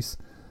boundaries.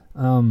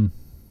 I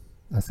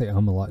say a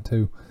lot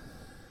too.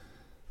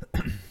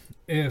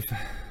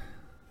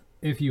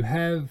 If you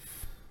have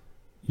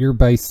your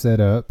base set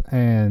up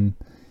and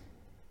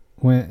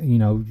when you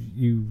know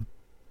you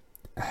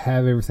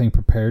have everything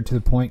prepared to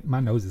the point, my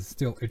nose is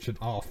still itching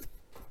off.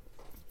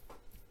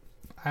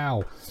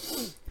 Ow.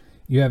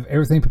 You have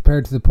everything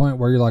prepared to the point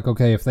where you're like,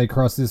 okay, if they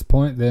cross this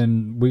point,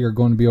 then we are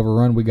going to be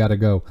overrun. We got to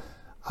go.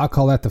 I'll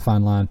call that the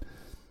fine line.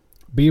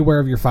 Be aware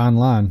of your fine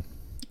line.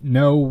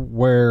 Know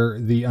where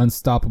the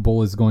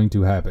unstoppable is going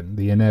to happen,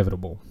 the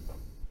inevitable.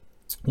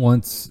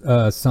 Once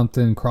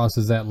something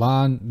crosses that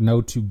line,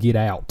 know to get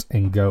out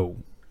and go.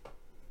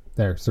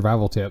 There,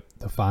 survival tip,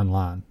 the fine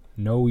line.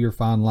 Know your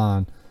fine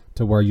line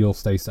to where you'll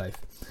stay safe.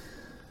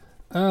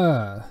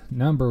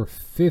 Number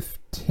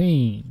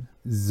 15.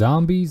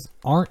 Zombies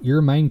aren't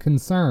your main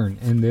concern,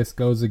 and this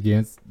goes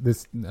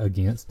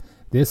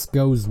this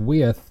goes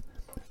with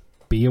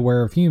be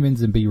aware of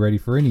humans and be ready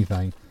for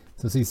anything.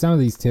 So see, some of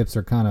these tips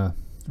are kind of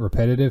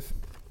repetitive,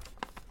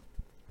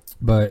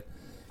 but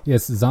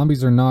yes,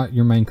 zombies are not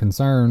your main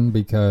concern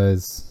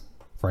because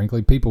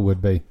frankly people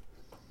would be.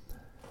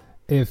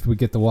 If we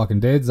get the Walking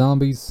Dead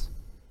zombies,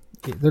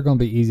 they're going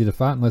to be easy to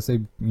fight unless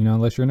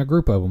you're in a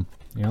group of them.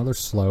 You know, they're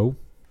slow.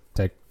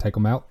 Take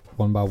them out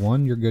one by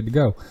one, you're good to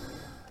go.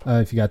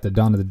 If you got the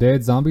Dawn of the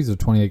Dead zombies, or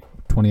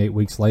 28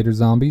 weeks later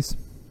zombies,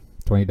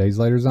 28 days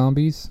later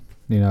zombies,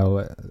 you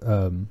know,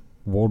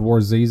 World War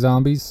Z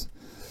zombies.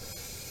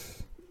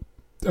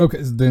 Okay,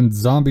 then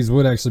zombies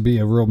would actually be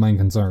a real main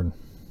concern.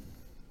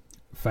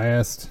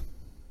 Fast,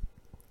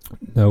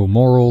 no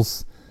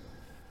morals,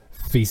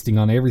 feasting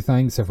on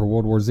everything except for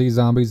World War Z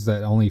zombies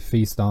that only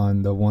feast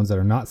on the ones that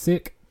are not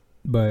sick.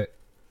 But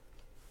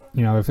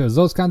you know, if it was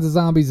those kinds of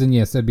zombies, then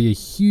yes, that'd be a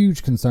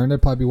huge concern.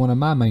 That'd probably be one of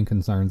my main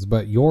concerns.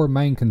 But your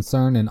main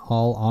concern, in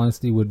all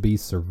honesty, would be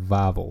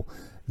survival.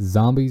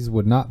 Zombies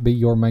would not be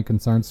your main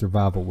concern.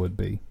 Survival would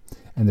be.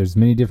 And there's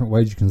many different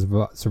ways you can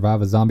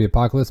survive a zombie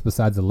apocalypse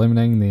besides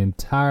eliminating the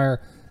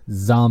entire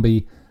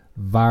zombie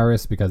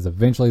virus, because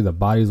eventually the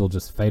bodies will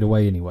just fade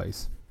away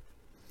anyways.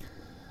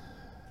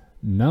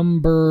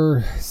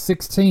 Number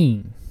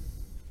 16.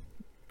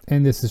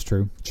 And this is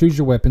true. Choose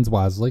your weapons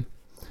wisely.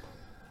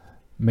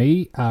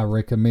 I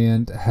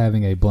recommend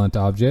having a blunt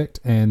object,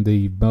 and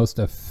the most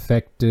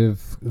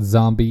effective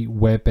zombie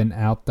weapon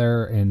out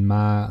there, in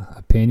my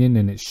opinion,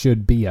 and it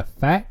should be a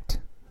fact,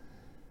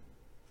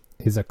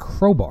 is a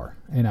crowbar.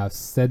 And I've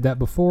said that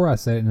before. I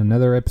said it in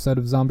another episode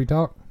of Zombie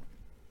Talk.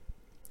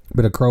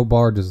 But a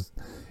crowbar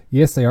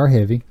yes, they are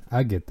heavy.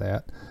 I get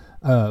that.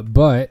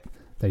 But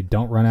they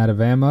don't run out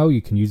of ammo.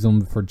 You can use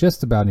them for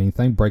just about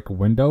anything. Break a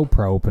window,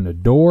 pry open a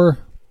door.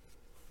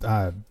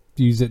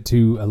 Use it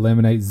to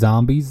eliminate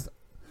zombies.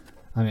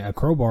 I mean, a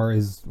crowbar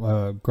is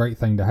a great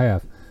thing to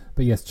have.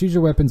 But yes, choose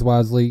your weapons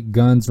wisely.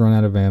 Guns run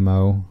out of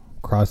ammo.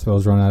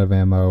 Crossbows run out of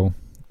ammo.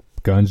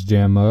 Guns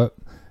jam up.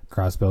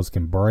 Crossbows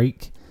can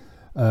break.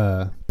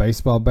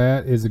 Baseball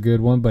bat is a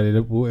good one, but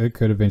it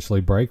could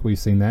eventually break. We've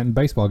seen that in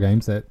baseball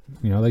games that,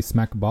 they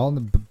smack a ball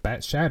and the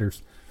bat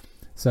shatters.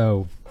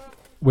 So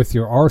with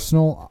your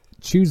arsenal,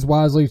 choose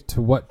wisely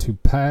to what to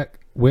pack,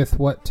 with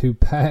what to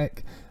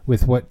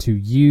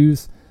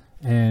use,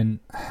 and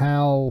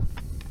how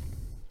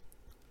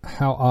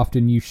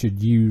often you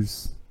should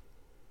use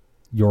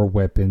your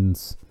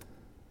weapons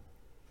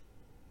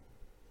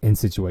in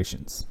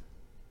situations.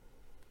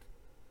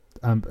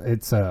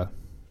 It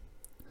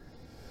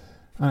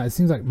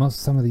seems like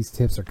some of these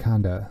tips are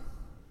kind of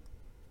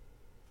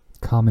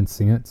common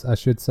sense, I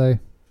should say.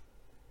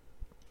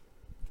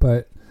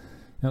 But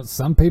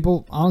some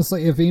people,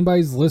 honestly, if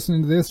anybody's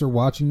listening to this or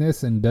watching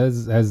this and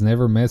has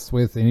never messed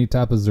with any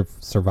type of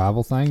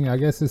survival thing, I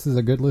guess this is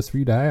a good list for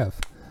you to have.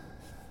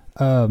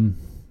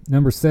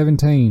 Number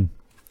 17.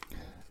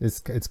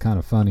 It's kind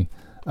of funny.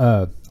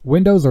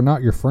 Windows are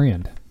not your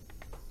friend.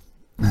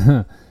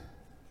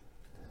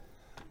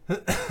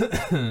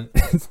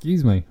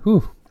 Excuse me.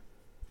 Whew.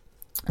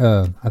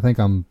 I think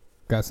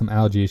got some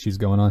allergy issues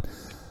going on.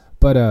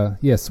 But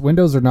yes,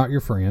 windows are not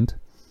your friend.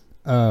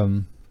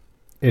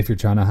 If you're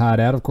trying to hide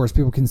out, of course,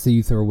 people can see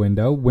you through a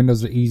window.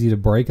 Windows are easy to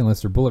break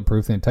unless they're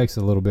bulletproof, and it takes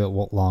a little bit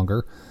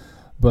longer.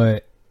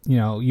 But,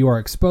 you are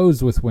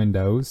exposed with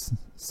windows,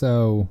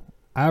 so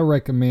I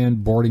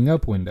recommend boarding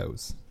up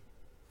windows.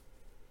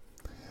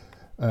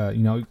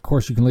 Of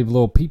course, you can leave a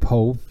little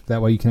peephole.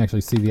 That way you can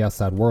actually see the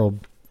outside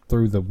world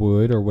through the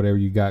wood or whatever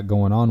you got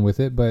going on with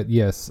it. But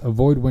yes,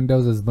 avoid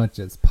windows as much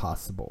as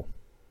possible.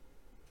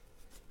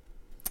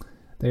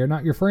 They are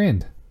not your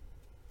friend.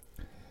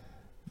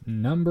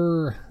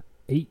 Number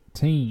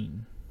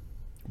 18.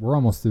 We're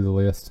almost through the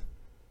list.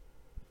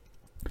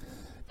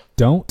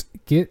 Don't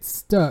get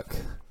stuck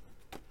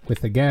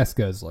with a gas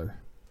guzzler.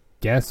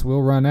 Gas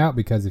will run out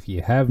because if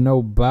you have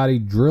nobody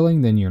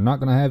drilling, then you're not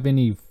going to have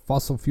any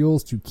fossil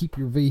fuels to keep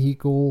your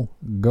vehicle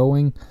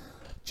going,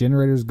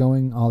 generators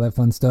going, all that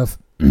fun stuff.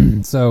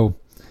 So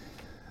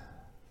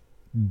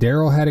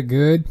Daryl had it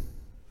good.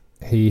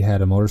 He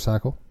had a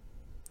motorcycle.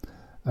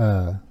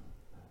 I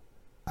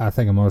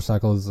think a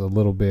motorcycle is a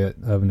little bit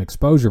of an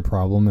exposure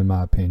problem in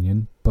my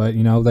opinion, but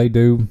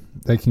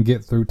they can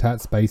get through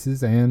tight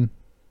spaces, and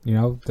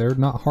they're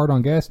not hard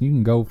on gas, and you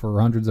can go for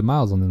hundreds of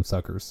miles on them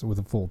suckers with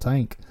a full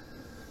tank.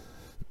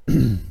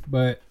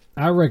 But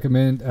I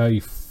recommend a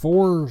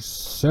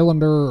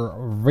 4-cylinder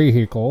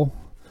vehicle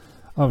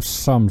of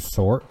some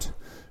sort,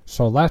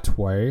 so that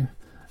way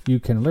you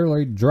can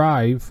literally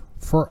drive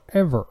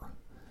forever.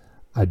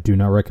 I do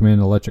not recommend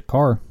an electric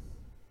car.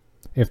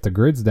 If the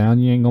grid's down,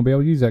 you ain't gonna be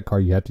able to use that car.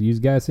 You have to use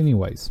gas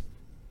anyways.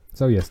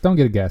 So yes, don't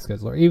get a gas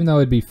guzzler, even though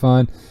it'd be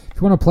fun. If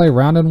you want to play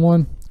around in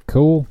one,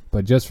 cool,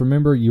 but just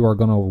remember you are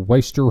gonna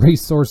waste your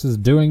resources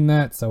doing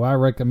that, so I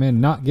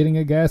recommend not getting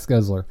a gas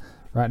guzzler.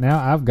 Right now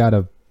I've got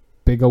a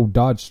big old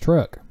Dodge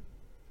truck.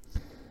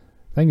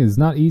 Thing is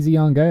not easy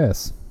on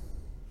gas.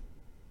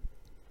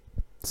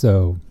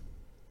 So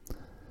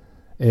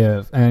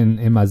and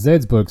in my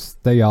Z.E.D.S books,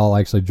 they all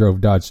actually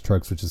drove Dodge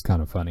trucks, which is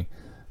kind of funny.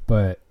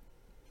 But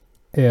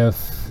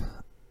if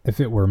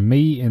it were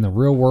me in the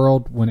real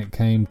world, when it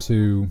came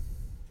to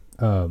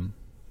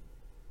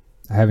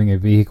having a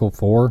vehicle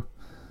for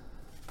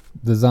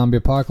the zombie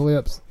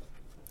apocalypse,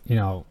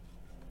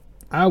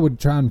 I would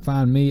try and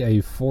find me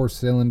a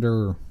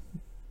 4-cylinder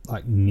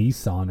like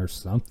Nissan or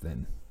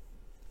something.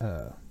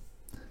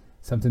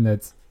 Something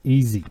that's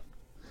easy.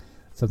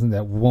 Something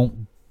that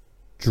won't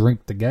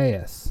drink the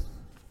gas.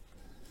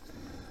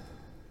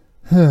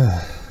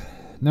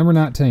 Number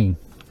 19.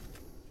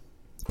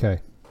 Okay.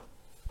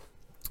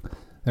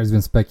 There's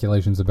been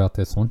speculations about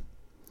this one.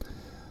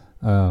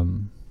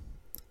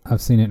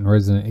 I've seen it in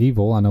Resident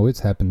Evil. I know it's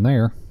happened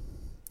there.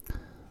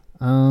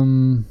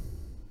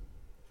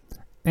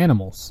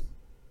 Animals.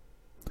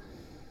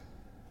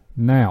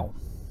 Now,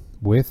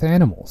 with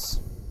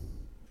animals,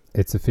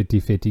 it's a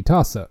 50-50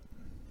 toss-up.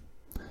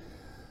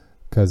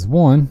 Because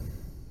one,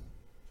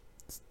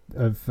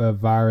 if a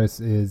virus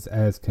is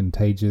as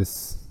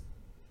contagious,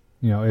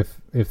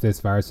 if this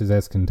virus is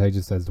as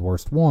contagious as the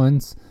worst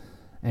ones,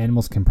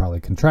 animals can probably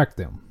contract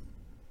them.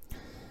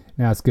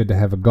 Now, it's good to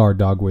have a guard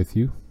dog with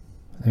you,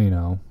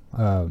 anything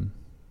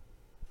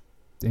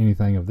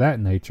of that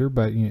nature,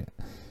 but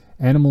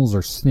animals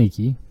are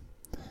sneaky.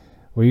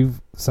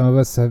 Some of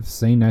us have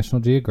seen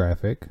National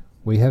Geographic.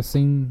 We have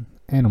seen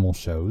animal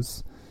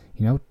shows,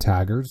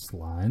 tigers,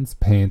 lions,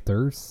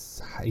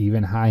 panthers,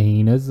 even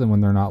hyenas, and when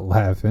they're not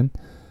laughing,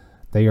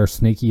 they are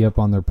sneaky up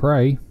on their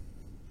prey.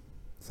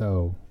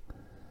 So,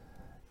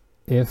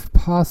 if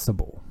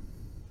possible,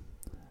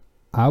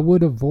 I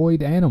would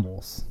avoid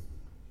animals.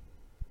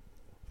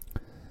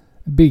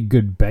 It'd be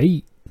good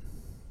bait.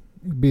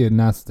 It'd be a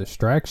nice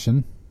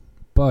distraction,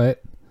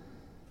 but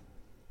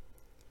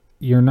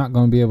you're not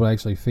going to be able to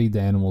actually feed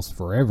the animals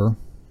forever.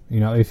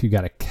 If you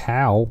got a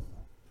cow,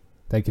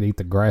 they could eat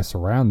the grass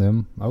around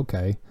them,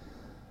 okay.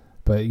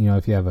 But,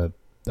 if you have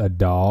a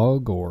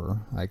dog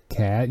or a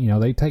cat,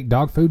 they take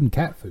dog food and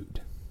cat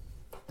food.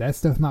 That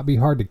stuff might be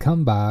hard to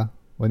come by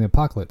when the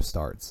apocalypse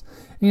starts.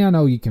 And I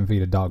know you can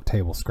feed a dog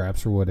table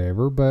scraps or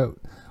whatever, but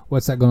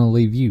what's that going to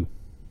leave you?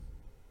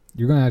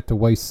 You're going to have to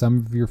waste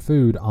some of your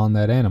food on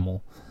that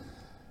animal.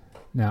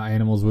 Now,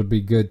 animals would be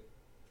good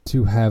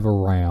to have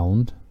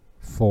around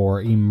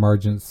for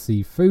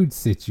emergency food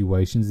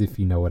situations, if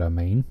you know what I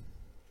mean.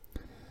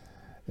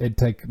 It'd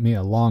take me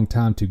a long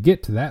time to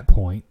get to that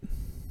point.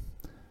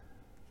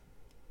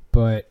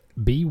 But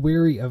be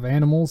wary of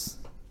animals.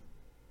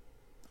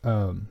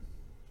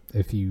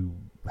 If you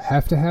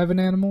have to have an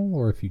animal,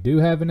 or if you do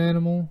have an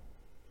animal,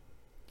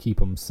 keep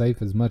them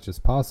safe as much as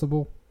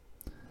possible.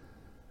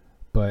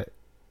 But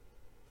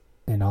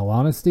in all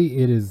honesty,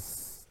 it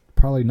is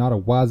probably not a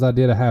wise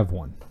idea to have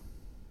one.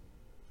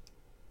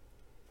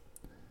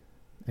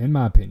 In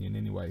my opinion,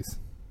 anyways.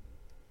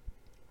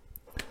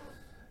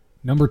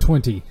 Number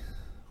 20.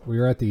 We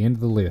are at the end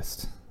of the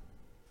list.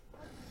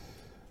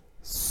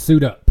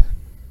 Suit up.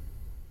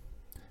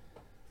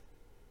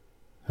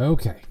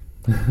 Okay.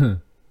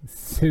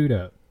 Suit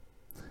up.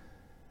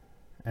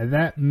 And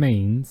that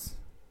means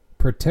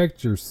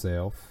protect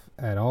yourself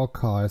at all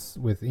costs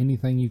with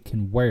anything you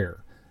can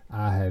wear.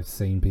 I have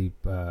seen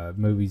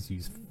movies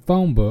use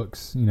phone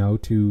books,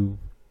 to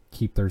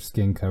keep their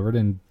skin covered,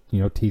 and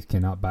teeth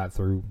cannot bite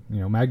through,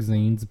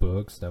 magazines,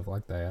 books, stuff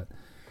like that.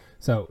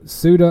 So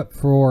suit up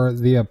for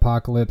the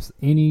apocalypse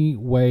any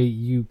way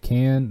you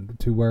can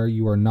to where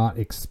you are not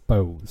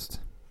exposed.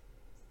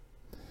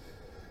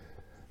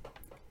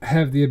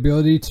 Have the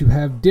ability to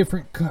have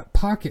different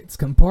pockets,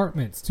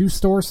 compartments to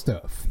store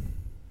stuff.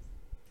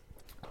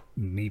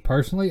 Me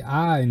personally,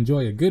 I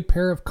enjoy a good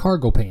pair of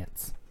cargo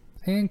pants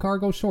and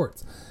cargo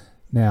shorts.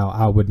 Now,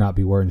 I would not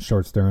be wearing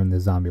shorts during the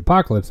zombie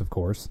apocalypse, of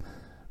course,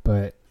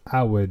 but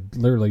I would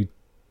literally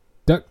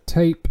duct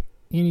tape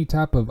any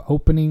type of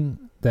opening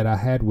that I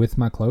had with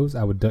my clothes.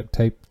 I would duct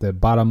tape the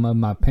bottom of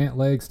my pant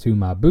legs to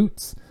my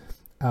boots.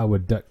 I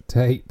would duct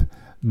tape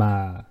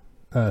my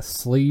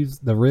sleeves,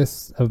 the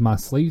wrists of my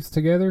sleeves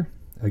together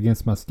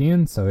against my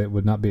skin so it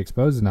would not be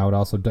exposed, and I would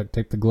also duct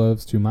tape the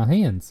gloves to my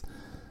hands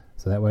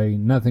so that way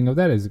nothing of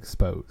that is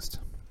exposed.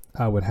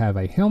 I would have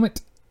a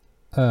helmet.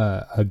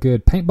 A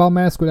good paintball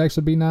mask would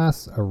actually be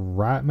nice. A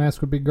riot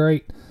mask would be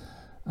great.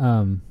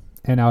 And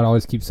I would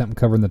always keep something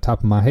covering the top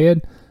of my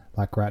head.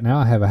 Like right now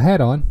I have a hat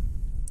on,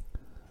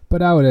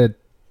 but I would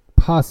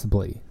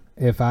possibly,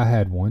 if I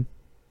had one,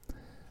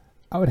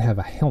 I would have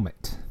a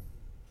helmet.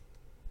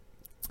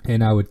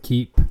 And I would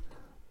keep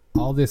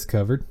all this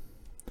covered.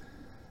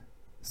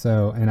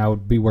 So, and I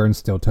would be wearing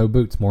steel toe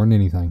boots more than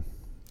anything.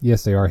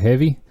 Yes, they are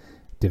heavy,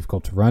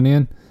 difficult to run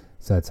in,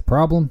 so that's a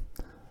problem.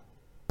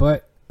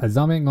 But a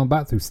zombie ain't gonna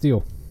bite through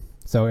steel.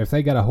 So if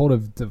they got a hold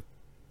of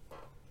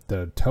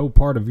the toe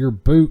part of your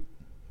boot,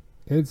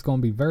 it's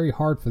gonna be very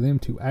hard for them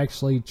to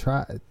actually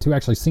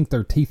sink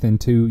their teeth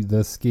into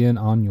the skin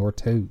on your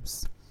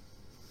toes.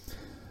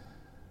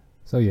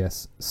 So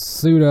yes,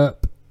 suit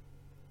up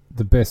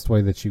the best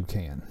way that you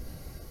can.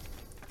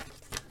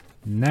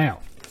 Now,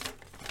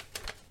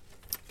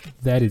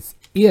 that is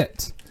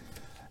it.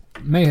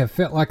 May have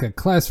felt like a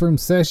classroom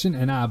session,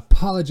 and I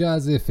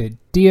apologize if it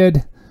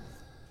did,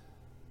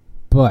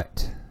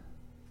 but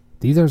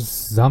these are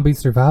zombie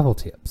survival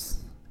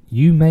tips.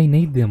 You may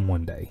need them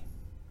one day.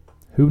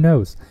 Who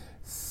knows?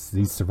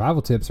 These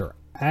survival tips are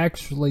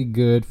actually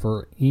good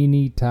for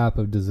any type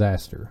of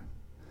disaster.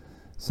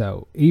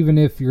 So even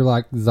if you're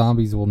like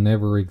zombies will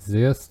never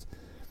exist,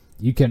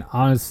 you can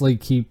honestly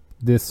keep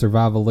this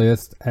survival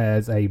list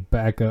as a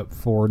backup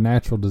for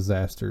natural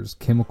disasters,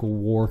 chemical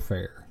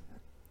warfare,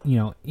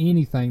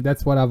 anything.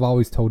 That's what I've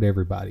always told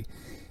everybody.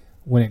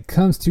 When it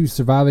comes to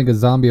surviving a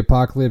zombie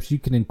apocalypse, you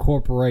can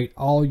incorporate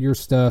all your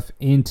stuff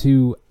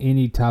into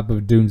any type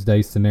of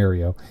doomsday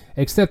scenario,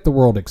 except the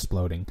world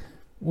exploding.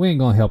 We ain't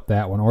gonna help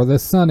that one, or the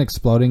sun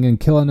exploding and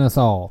killing us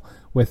all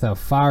with a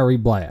fiery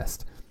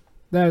blast.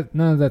 None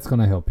of that's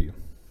gonna help you.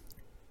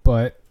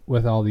 But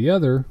with all the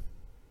other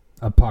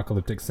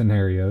apocalyptic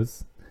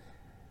scenarios,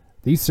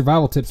 these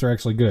survival tips are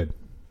actually good.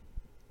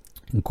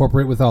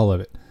 Incorporate with all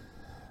of it.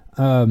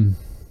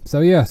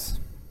 So yes,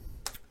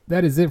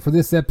 that is it for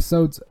this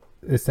episode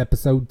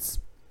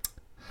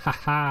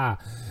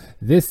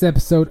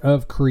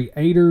of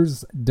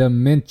Creators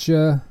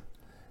Dementia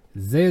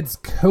Z.E.D.S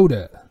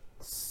Coda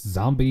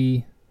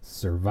Zombie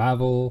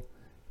Survival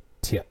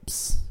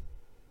Tips.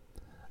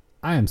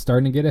 I am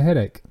starting to get a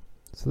headache,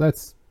 so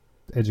that's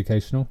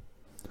educational.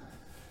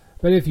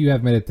 But if you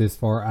have made it this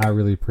far, I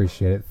really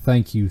appreciate it.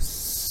 Thank you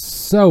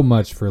so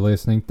much for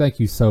listening. Thank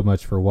you so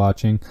much for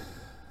watching.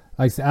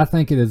 Like I said, I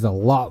think it is a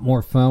lot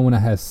more fun when I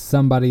have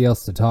somebody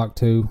else to talk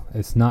to.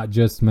 It's not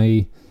just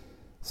me.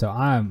 So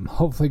I'm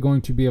hopefully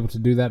going to be able to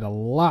do that a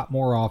lot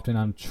more often.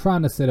 I'm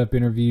trying to set up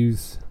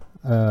interviews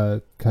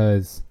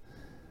because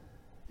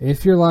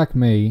if you're like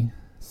me,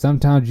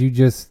 sometimes you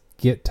just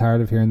get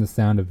tired of hearing the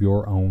sound of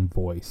your own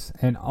voice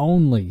and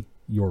only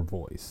your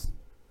voice.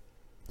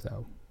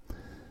 So,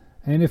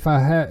 and if I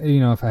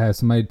have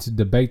somebody to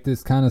debate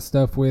this kind of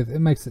stuff with, it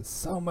makes it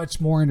so much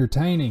more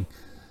entertaining.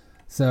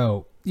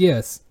 So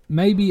yes,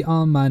 maybe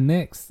on my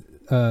next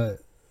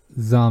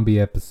zombie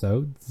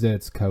episode,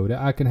 Z.E.D.S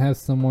Coda, I can have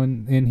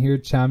someone in here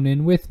chiming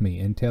in with me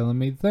and telling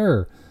me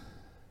their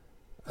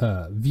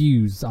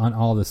views on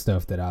all the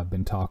stuff that I've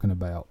been talking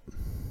about.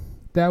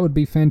 That would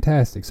be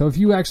fantastic. So if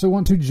you actually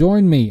want to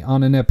join me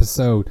on an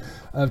episode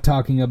of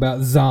talking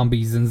about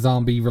zombies and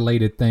zombie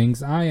related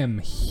things, I am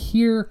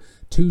here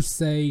to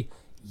say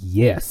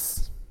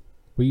yes.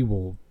 We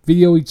will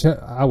video each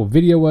other. I will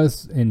video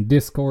us in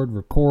Discord,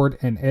 record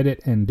and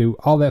edit and do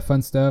all that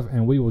fun stuff,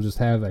 and we will just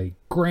have a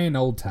grand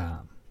old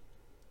time.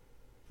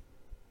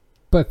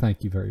 But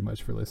thank you very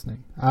much for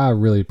listening. I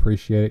really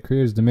appreciate it.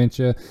 Creators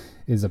Dementia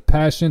is a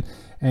passion,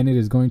 and it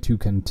is going to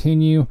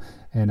continue.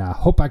 And I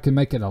hope I can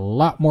make it a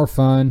lot more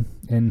fun.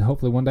 And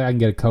hopefully one day I can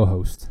get a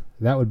co-host.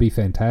 That would be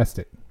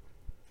fantastic.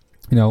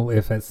 You know,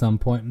 if at some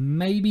point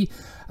maybe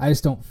I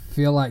just don't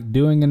feel like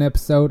doing an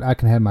episode, I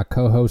can have my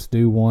co-host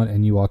do one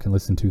and you all can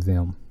listen to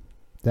them.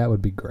 That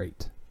would be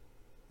great.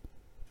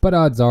 But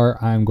odds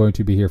are I'm going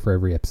to be here for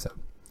every episode.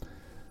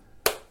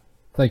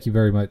 Thank you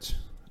very much.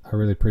 I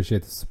really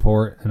appreciate the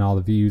support and all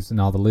the views and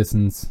all the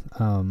listens.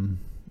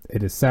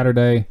 It is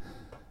Saturday,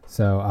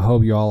 so I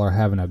hope you all are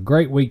having a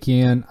great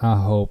weekend. I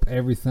hope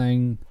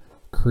everything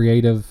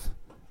creative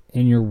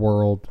in your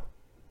world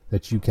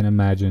that you can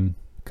imagine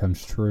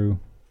comes true.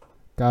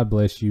 God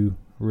bless you.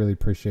 Really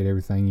appreciate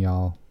everything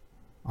y'all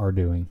are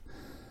doing.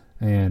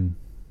 And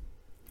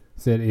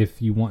said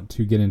if you want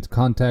to get into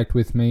contact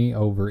with me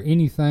over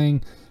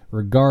anything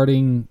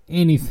regarding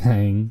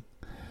anything,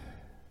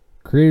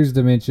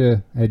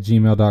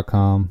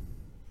 creatorsdementia@gmail.com.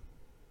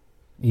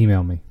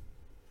 Email me.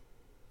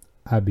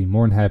 I'd be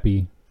more than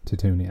happy to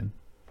tune in.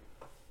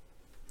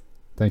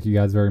 Thank you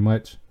guys very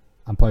much.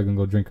 I'm probably going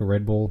to go drink a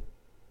Red Bull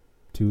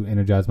to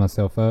energize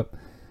myself up.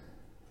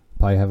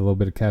 Probably have a little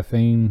bit of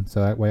caffeine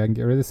so that way I can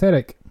get rid of this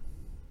headache.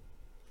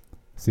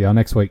 See y'all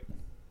next week.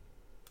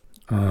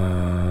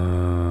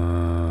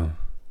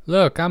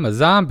 Look, I'm a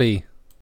zombie.